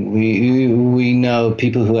mean, we know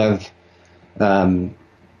people who have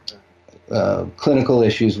clinical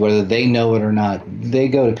issues, whether they know it or not, they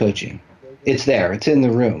go to coaching. It's there. It's in the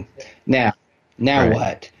room. Now right.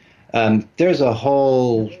 What? There's a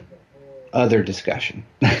whole other discussion.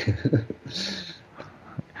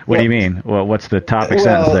 What do you mean? Well, what's the topic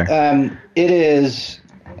sentence there? It is,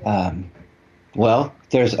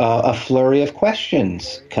 there's a flurry of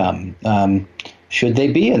questions come. Should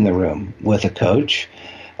they be in the room with a coach?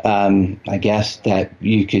 I guess that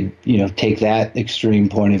you could, take that extreme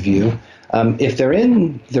point of view. If they're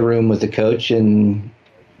in the room with the coach and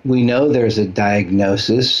we know there's a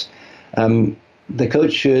diagnosis, the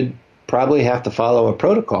coach should probably have to follow a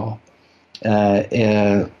protocol.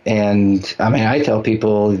 And I mean, I tell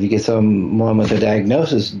people, if you get someone with a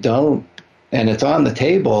diagnosis, and it's on the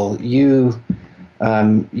table, you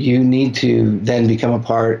need to then become a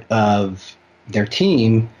part of their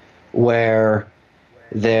team, where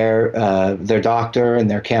their doctor and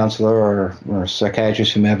their counselor or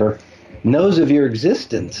psychiatrist, whomever, knows of your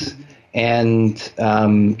existence and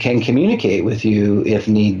can communicate with you if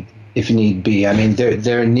need be. I mean,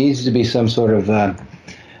 there needs to be some sort of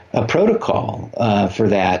a protocol for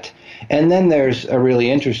that. And then there's a really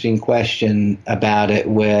interesting question about it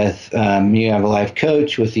with you have a life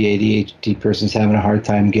coach with the ADHD person's having a hard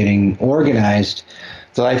time getting organized.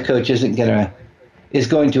 The life coach is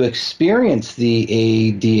going to experience the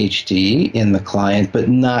ADHD in the client, but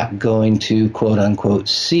not going to quote unquote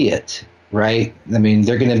see it, right? I mean,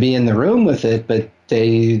 they're going to be in the room with it, but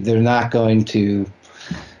they're not going to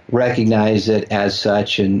recognize it as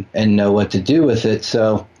such and know what to do with it.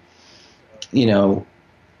 So,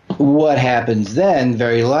 what happens then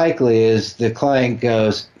very likely is the client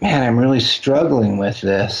goes, man, I'm really struggling with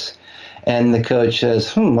this. And the coach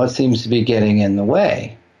says, what seems to be getting in the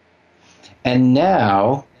way? And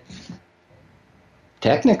now,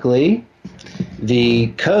 technically, the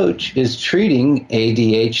coach is treating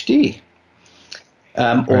ADHD.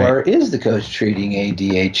 Right. Or is the coach treating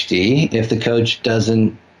ADHD if the coach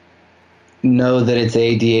doesn't know that it's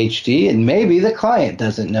ADHD, and maybe the client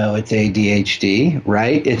doesn't know it's ADHD,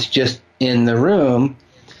 right? It's just in the room.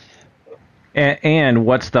 And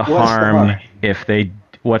what's the harm if they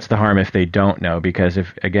don't know? Because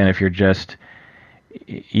if you're just,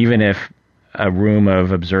 even if a room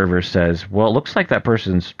of observers says, well, it looks like that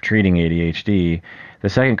person's treating ADHD, the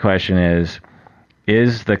second question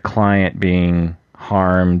is the client being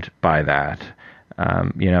harmed by that?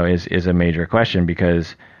 Is a major question,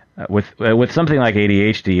 because with something like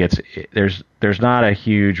ADHD, there's not a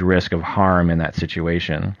huge risk of harm in that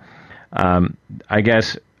situation. I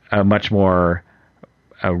guess a much more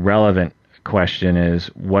relevant question is,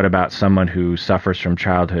 what about someone who suffers from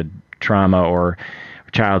childhood trauma or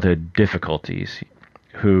childhood difficulties,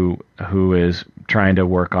 who is trying to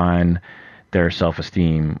work on their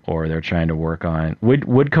self-esteem, or they're trying to work on,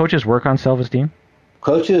 would coaches work on self-esteem?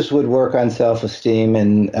 Coaches would work on self-esteem,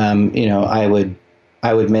 and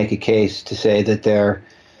I would make a case to say that there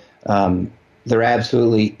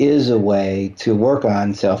absolutely is a way to work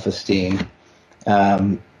on self-esteem well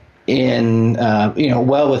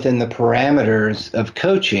within the parameters of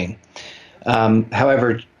coaching.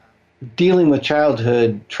 However, dealing with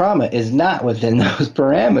childhood trauma is not within those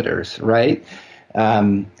parameters, right?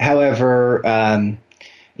 However,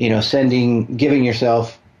 giving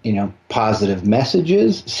yourself, positive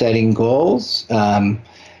messages, setting goals,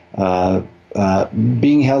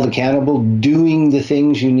 being held accountable, doing the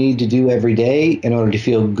things you need to do every day in order to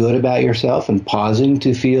feel good about yourself, and pausing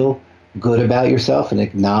to feel good about yourself and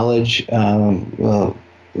acknowledge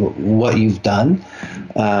what you've done.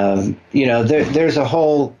 There's a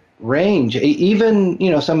whole range.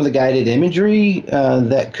 Even, some of the guided imagery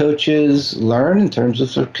that coaches learn in terms of,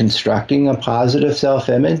 sort of constructing a positive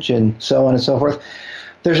self-image and so on and so forth.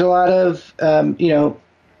 There's a lot of,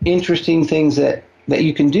 interesting things that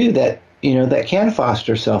you can do that can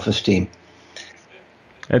foster self-esteem.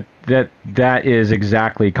 That is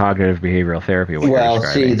exactly cognitive behavioral therapy. Well,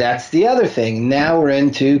 see, that's the other thing. Now we're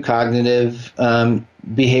into cognitive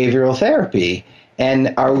behavioral therapy.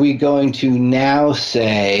 And are we going to now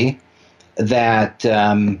say that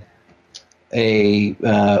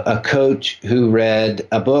a coach who read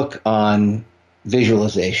a book on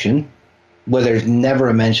visualization, where there's never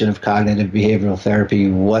a mention of cognitive behavioral therapy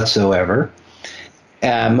whatsoever,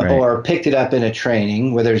 right, or picked it up in a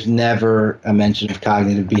training where there's never a mention of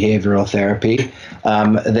cognitive behavioral therapy,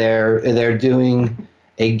 they're doing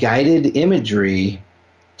a guided imagery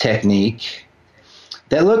technique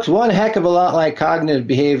that looks one heck of a lot like cognitive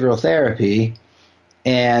behavioral therapy,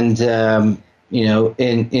 and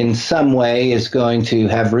in some way is going to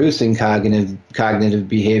have roots in cognitive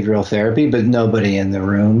behavioral therapy, but nobody in the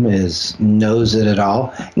room knows it at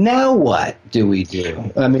all. Now what do we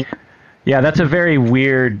do? I mean, yeah, that's a very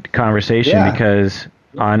weird conversation, because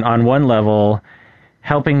on one level,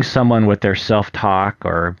 helping someone with their self-talk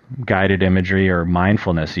or guided imagery or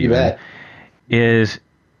mindfulness even is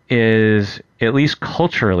at least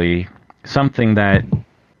culturally something that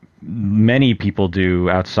many people do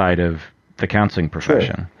outside of the counseling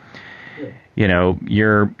profession. Sure.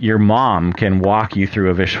 Your mom can walk you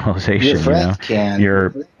through a visualization. Your friend can.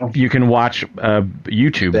 You can watch a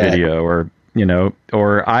YouTube video, or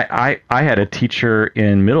I had a teacher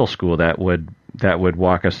in middle school that would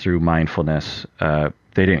walk us through mindfulness.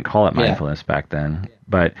 They didn't call it mindfulness back then,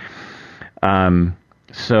 but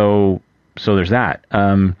so there's that.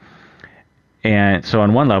 And so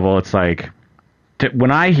on one level, it's like,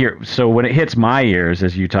 when it hits my ears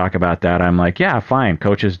as you talk about that, I'm like, yeah, fine,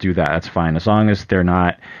 coaches do that. That's fine. As long as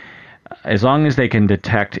they can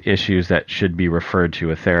detect issues that should be referred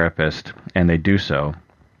to a therapist, and they do so.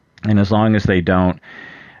 And as long as they don't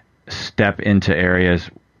step into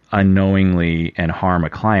areas unknowingly and harm a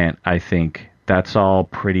client, I think that's all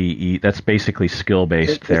that's basically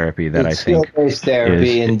skill-based therapy that I think skill-based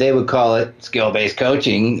therapy, and they would call it skill-based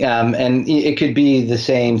coaching. And it could be the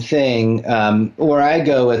same thing. Where I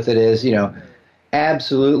go with it is,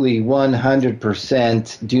 absolutely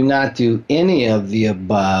 100% do not do any of the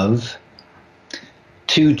above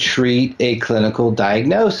to treat a clinical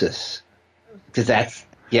diagnosis, because that's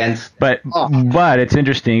against. But it's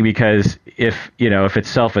interesting because if it's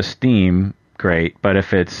self-esteem, great. But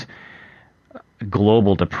if it's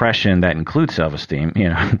global depression that includes self-esteem,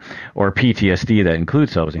 or PTSD that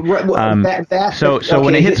includes self-esteem.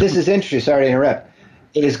 When it hits, this is interesting. Sorry to interrupt.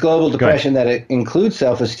 It is global depression that it includes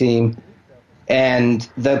self-esteem,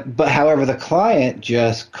 however, the client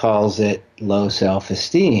just calls it low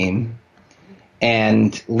self-esteem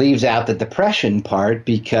and leaves out the depression part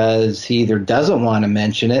because he either doesn't want to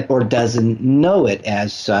mention it or doesn't know it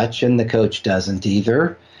as such, and the coach doesn't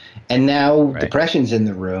either. And now depression's in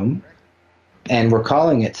the room, and we're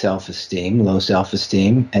calling it self-esteem, low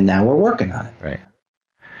self-esteem, and now we're working on it.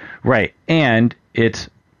 Right. And it's,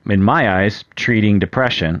 in my eyes, treating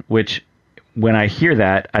depression, which when I hear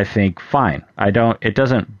that, I think, fine. It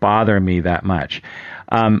doesn't bother me that much.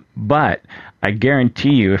 But I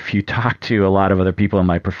guarantee you, if you talk to a lot of other people in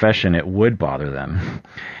my profession, it would bother them,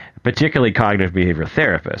 particularly cognitive behavioral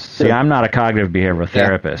therapists. See, I'm not a cognitive behavioral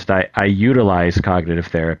therapist. I utilize cognitive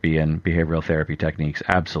therapy and behavioral therapy techniques,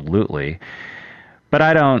 absolutely. But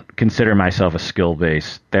I don't consider myself a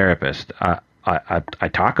skill-based therapist. I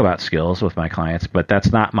talk about skills with my clients, but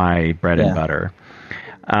that's not my bread and butter.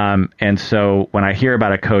 And so when I hear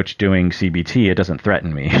about a coach doing CBT, it doesn't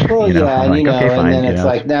threaten me. Well, okay, fine, and then it's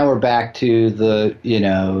like, now we're back to the,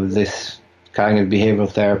 this cognitive behavioral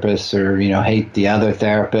therapist, or, hate the other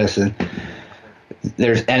therapist. And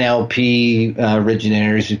there's NLP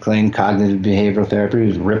originators who claim cognitive behavioral therapy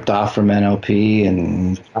was ripped off from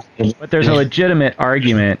NLP. But there's a legitimate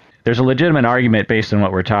argument. There's a legitimate argument based on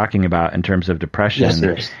what we're talking about in terms of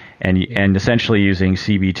depression, and essentially using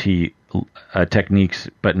CBT techniques,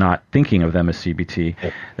 but not thinking of them as CBT.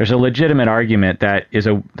 There's a legitimate argument that is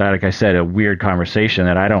like I said, a weird conversation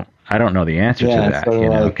that I don't know the answer to that.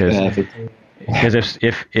 Because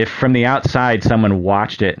if from the outside someone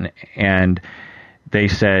watched it and they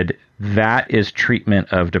said that is treatment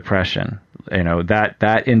of depression,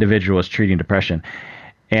 that individual is treating depression,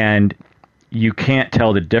 and you can't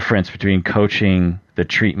tell the difference between coaching the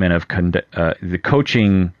treatment of the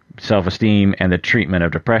coaching self-esteem and the treatment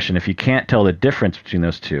of depression. If you can't tell the difference between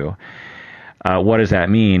those two, what does that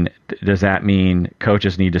mean? Does that mean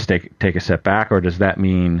coaches need to take a step back, or does that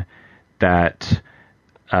mean that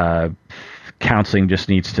counseling just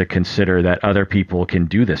needs to consider that other people can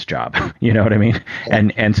do this job? You know what I mean?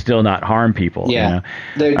 And still not harm people. Yeah.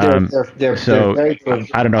 They're very,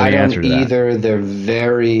 I don't know the answer to that. Either. They're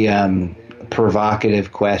very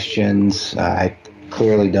provocative questions. I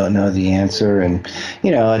clearly don't know the answer, and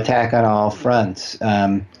attack on all fronts.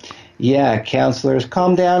 Counselors,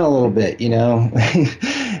 calm down a little bit.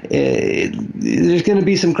 There's going to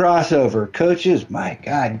be some crossover. Coaches, my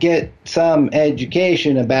God, get some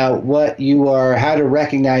education about how to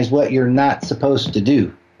recognize what you're not supposed to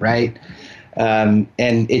do, right? And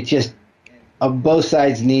it just, both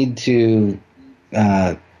sides need to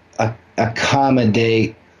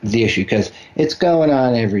accommodate the issue, because it's going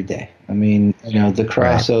on every day. I mean, the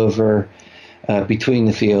crossover between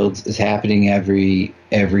the fields is happening every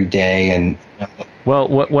day. And well,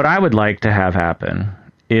 what I would like to have happen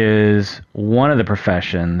is one of the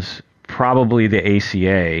professions, probably the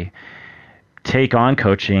ACA, take on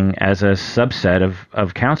coaching as a subset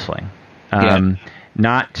of counseling.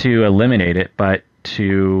 Not to eliminate it, but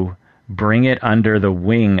to bring it under the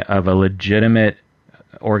wing of a legitimate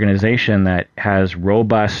organization that has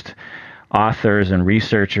robust authors and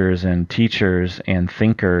researchers and teachers and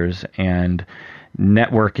thinkers and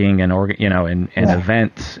networking and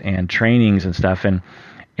events and trainings and stuff, and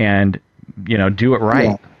do it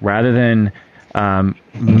right, rather than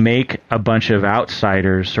make a bunch of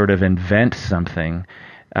outsiders sort of invent something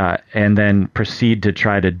and then proceed to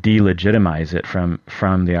try to delegitimize it from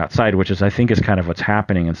the outside, which I think is kind of what's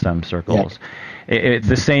happening in some circles. It's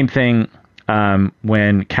the same thing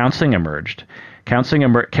when counseling emerged.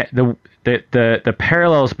 The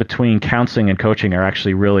parallels between counseling and coaching are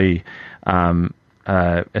actually really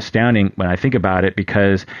astounding when I think about it,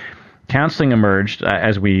 because counseling emerged,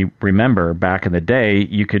 as we remember back in the day,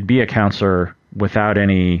 you could be a counselor without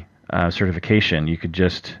any certification. You could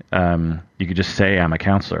just say, I'm a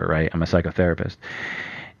counselor, right? I'm a psychotherapist.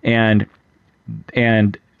 And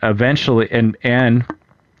eventually, and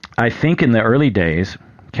I think in the early days,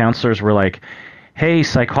 counselors were like, hey,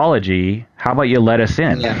 psychology, how about you let us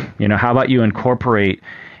in? Yeah. How about you incorporate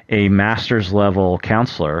a master's level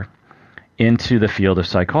counselor into the field of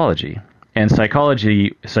psychology? And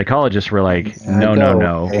psychologists were like,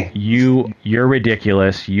 no, you're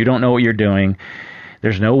ridiculous. You don't know what you're doing.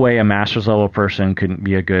 There's no way a master's level person could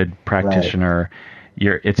be a good practitioner.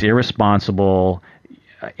 Right. It's irresponsible,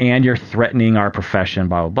 and you're threatening our profession,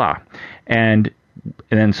 blah, blah, blah. And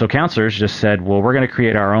then so counselors just said, well, we're going to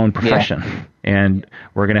create our own profession. Yeah. And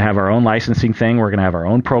we're going to have our own licensing thing. We're going to have our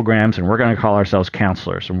own programs, and we're going to call ourselves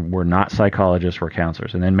counselors. And we're not psychologists, we're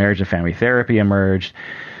counselors. And then marriage and family therapy emerged,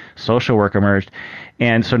 social work emerged.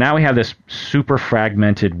 And so now we have this super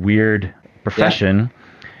fragmented, weird profession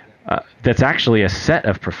that's actually a set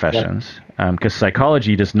of professions, because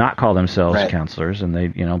psychology does not call themselves counselors, and they,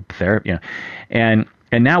 therapy, and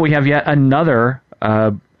now we have yet another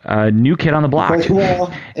new kid on the block.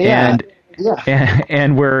 Well,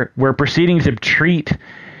 and we're proceeding to treat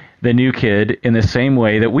the new kid in the same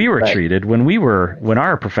way that we were treated when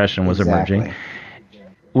our profession was emerging,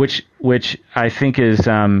 which I think is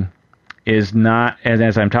not, and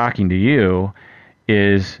as I'm talking to you,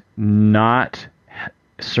 is not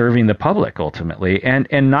serving the public ultimately, and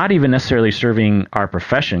not even necessarily serving our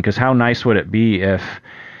profession, because how nice would it be if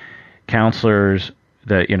counselors,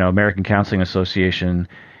 the American Counseling Association,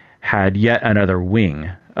 had yet another wing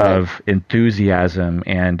of enthusiasm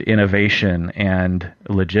and innovation and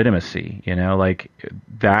legitimacy,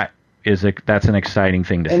 that's an exciting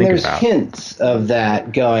thing to think about. And there's hints of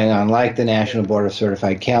that going on, like the National Board of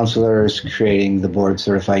Certified Counselors creating the Board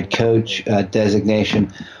Certified Coach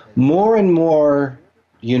designation. More and more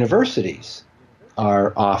universities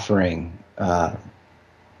are offering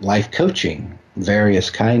life coaching,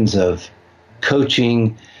 various kinds of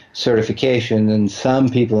coaching certification, and some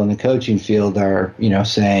people in the coaching field are,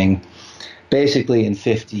 saying basically in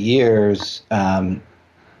 50 years,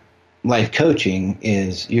 life coaching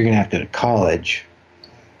is you're going to have to go to college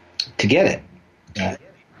to get it.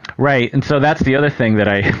 Right, and so that's the other thing that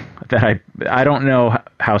I don't know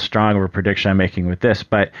how strong of a prediction I'm making with this,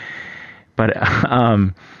 but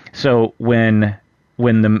so when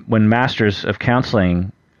Masters of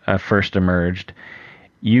Counseling first emerged,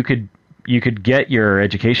 you could get your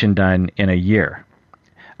education done in a year.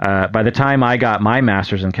 By the time I got my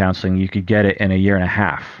master's in counseling, you could get it in a year and a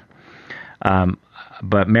half.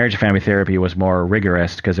 But marriage and family therapy was more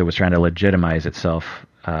rigorous because it was trying to legitimize itself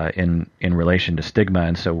in relation to stigma,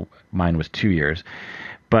 and so mine was 2 years.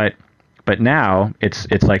 But now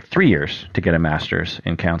it's like 3 years to get a master's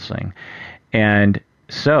in counseling. And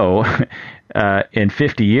so in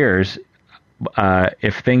 50 years,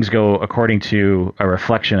 if things go according to a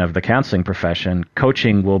reflection of the counseling profession,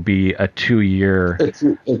 coaching will be a 2-year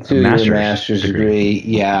master's degree.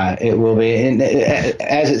 Yeah, it will be. And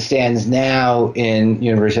as it stands now in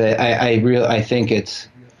university, I think it's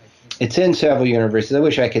in several universities. I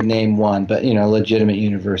wish I could name one, but legitimate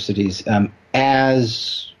universities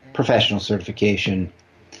as professional certification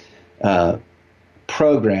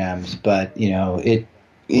programs. But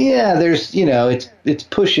there's, it's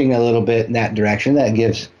pushing a little bit in that direction. That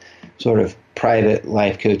gives sort of private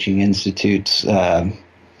life coaching institutes,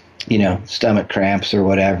 stomach cramps or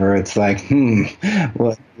whatever. It's like,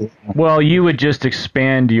 what? Well, you would just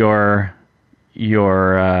expand your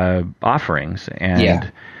offerings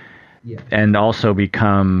and also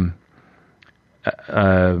become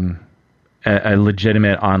a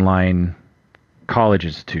legitimate online college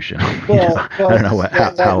institution. Well, I don't know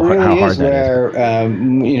how really hard is that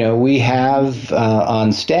is. We have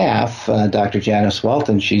on staff Dr. Janice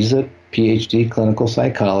Walton. She's a PhD clinical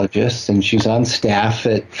psychologist, and she's on staff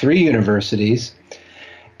at 3 universities.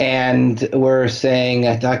 And we're saying,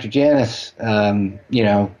 Dr. Janice,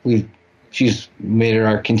 she's made her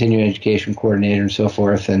our continuing education coordinator and so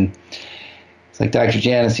forth. And it's like, Dr.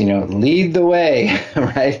 Janice, lead the way,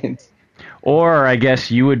 right? Or I guess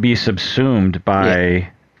you would be subsumed by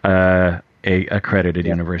a accredited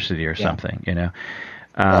university or something,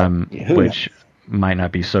 which might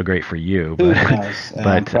not be so great for you. Who knows?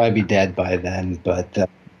 I'll probably be dead by then, but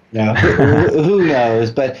who knows?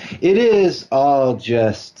 But it is all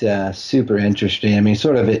just super interesting. I mean, he's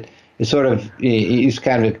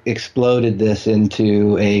kind of exploded this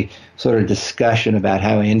into a sort of discussion about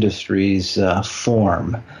how industries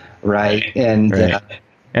form, right? And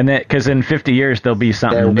and that, because in 50 years there'll be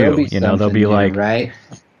something new, there'll be like, right?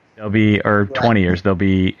 There'll be, or 20 years there'll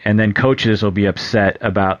be, and then coaches will be upset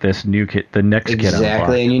about this new kid, the next kid on the block.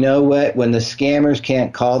 Exactly, and you know what? When the scammers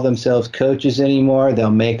can't call themselves coaches anymore, they'll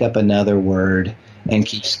make up another word and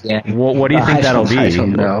keep scamming. Well, what do you think that'll be? I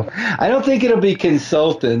don't know. I don't think it'll be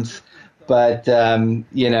consultants, but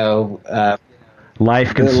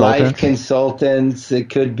Life The life consultants. consultants.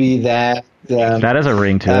 It could be that. That has a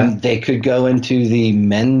ring to it. They could go into the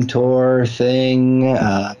mentor thing. There's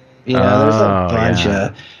a bunch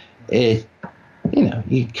of it.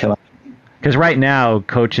 You come up. Because right now,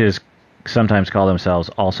 coaches sometimes call themselves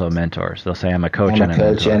also mentors. They'll say, "I'm a coach I'm and a a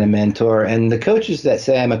coach mentor." and a mentor. And the coaches that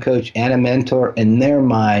say I'm a coach and a mentor, in their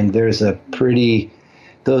mind, there's a pretty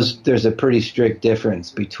strict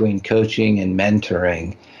difference between coaching and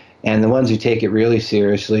mentoring. And the ones who take it really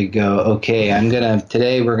seriously go, okay,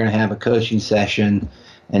 today we're gonna have a coaching session,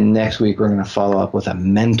 and next week we're gonna follow up with a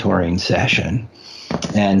mentoring session,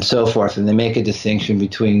 and so forth. And they make a distinction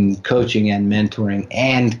between coaching and mentoring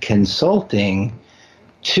and consulting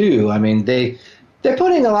too. I mean, they're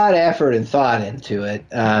putting a lot of effort and thought into it.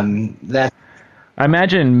 That I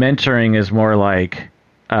imagine mentoring is more like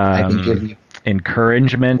I can give you.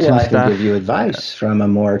 encouragement Well, and I stuff. can give you advice from a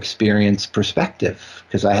more experienced perspective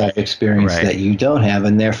because I have experience Right. that you don't have,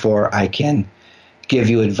 and therefore I can give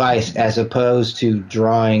you advice as opposed to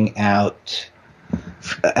drawing out,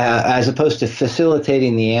 as opposed to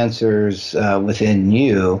facilitating the answers within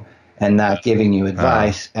you and not giving you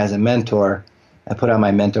advice. As a mentor, I put on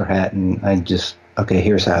my mentor hat and I just, okay,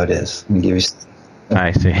 here's how it is. Let me give you.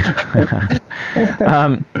 I see.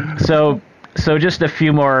 So just a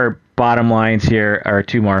few more bottom lines here, or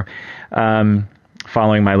two more.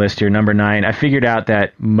 Following my list here, number 9, I figured out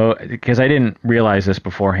that because I didn't realize this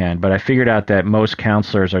beforehand, but I figured out that most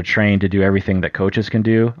counselors are trained to do everything that coaches can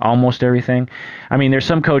do, almost everything. I mean, there's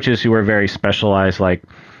some coaches who are very specialized, like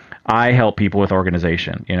I help people with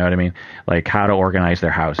organization. You know what I mean? Like how to organize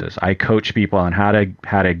their houses. I coach people on how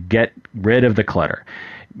to get rid of the clutter.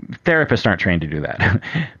 Therapists aren't trained to do that,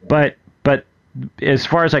 but as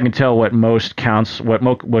far as I can tell, what most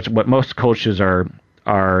coaches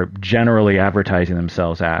are generally advertising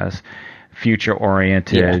themselves as future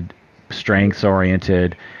oriented, strengths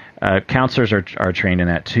oriented. Counselors are trained in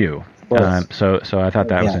that too. So I thought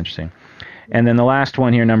that was interesting. And then the last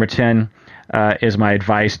one here, number 10, is my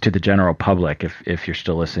advice to the general public. If you're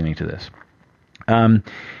still listening to this.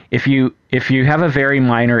 If you have a very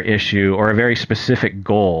minor issue or a very specific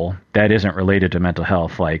goal that isn't related to mental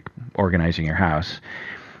health, like organizing your house,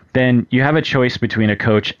 then you have a choice between a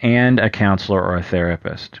coach and a counselor or a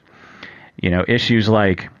therapist. Issues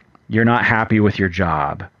like you're not happy with your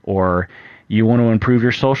job, or you want to improve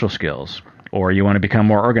your social skills, or you want to become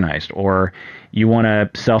more organized, or you want to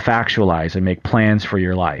self-actualize and make plans for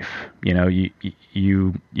your life.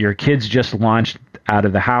 Your kids just launched out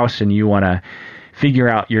of the house and you want to figure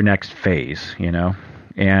out your next phase,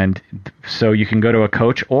 and so you can go to a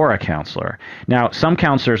coach or a counselor. Now, some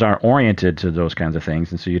counselors aren't oriented to those kinds of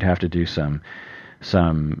things, and so you'd have to do some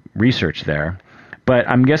research there. But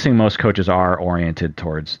I'm guessing most coaches are oriented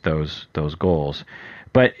towards those goals.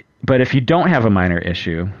 But if you don't have a minor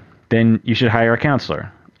issue, then you should hire a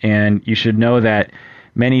counselor. And you should know that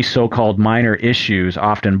many so-called minor issues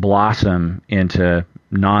often blossom into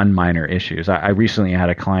non-minor issues. I recently had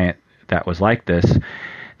a client that was like this.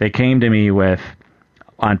 They came to me with,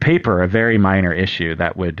 on paper, a very minor issue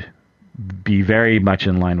that would be very much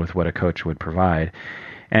in line with what a coach would provide.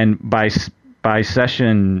 And by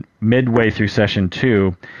session, midway through session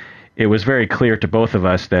 2, it was very clear to both of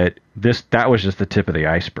us that that was just the tip of the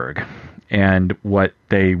iceberg. And what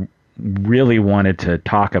they really wanted to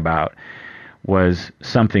talk about was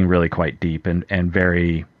something really quite deep and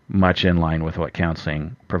very much in line with what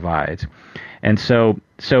counseling provides. And so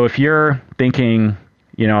if you're thinking,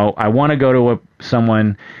 I want to go to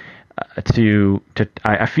someone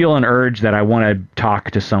I feel an urge that I want to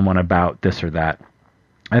talk to someone about this or that,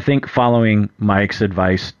 I think following Mike's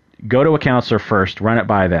advice, go to a counselor first, run it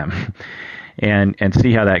by them, and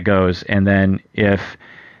see how that goes. And then if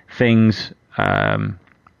things are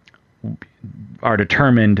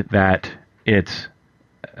determined that it's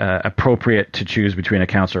appropriate to choose between a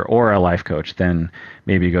counselor or a life coach, then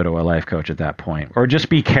maybe go to a life coach at that point. Or just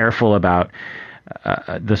be careful about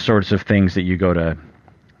the sorts of things that you go to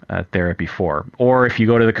therapy for. Or if you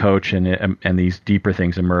go to the coach and these deeper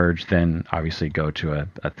things emerge, then obviously go to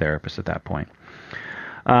a therapist at that point.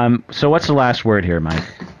 So what's the last word here, Mike?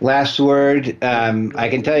 Last word, I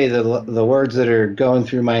can tell you the words that are going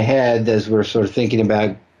through my head as we're sort of thinking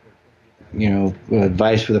about,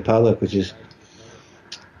 advice for the public, which is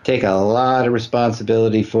take a lot of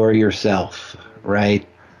responsibility for yourself, right?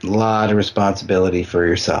 A lot of responsibility for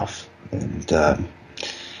yourself. And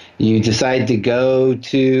you decide to go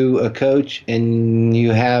to a coach and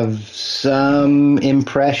you have some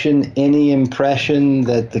impression, any impression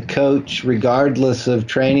that the coach, regardless of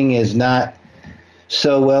training, is not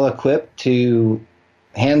so well equipped to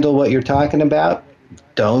handle what you're talking about,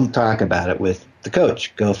 don't talk about it with the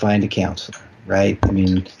coach. Go find a counselor, right? I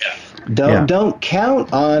mean, don't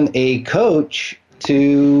count on a coach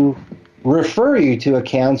to refer you to a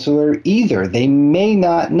counselor either. They may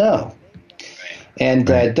not know. And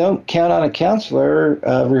don't count on a counselor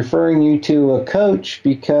referring you to a coach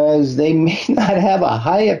because they may not have a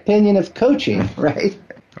high opinion of coaching, right?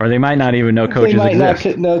 Or they might not even know coaches exist. They might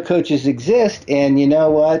not know coaches exist, and you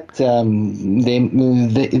know what?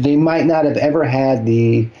 They might not have ever had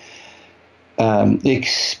the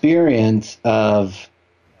experience of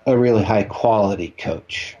a really high-quality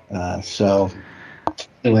coach.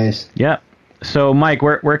 Anyways. Yeah. So, Mike,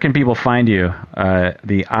 where can people find you?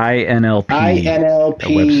 The INLP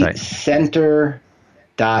website.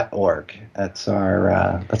 INLPcenter.org. That's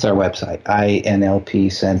our website,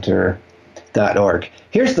 INLPcenter.org.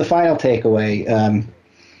 Here's the final takeaway.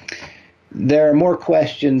 There are more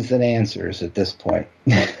questions than answers at this point.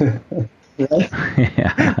 That's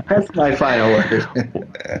my final word.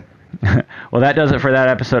 Well, that does it for that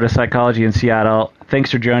episode of Psychology in Seattle. Thanks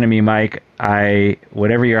for joining me, Mike.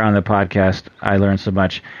 Whatever you're on the podcast, I learned so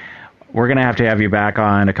much. We're going to have you back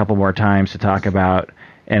on a couple more times to talk about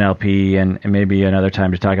NLP and maybe another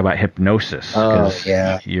time to talk about hypnosis. Oh,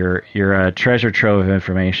 yeah. You're a treasure trove of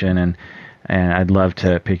information, and I'd love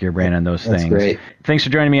to pick your brain on those things. That's great. Thanks for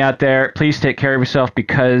joining me out there. Please take care of yourself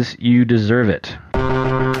because you deserve it.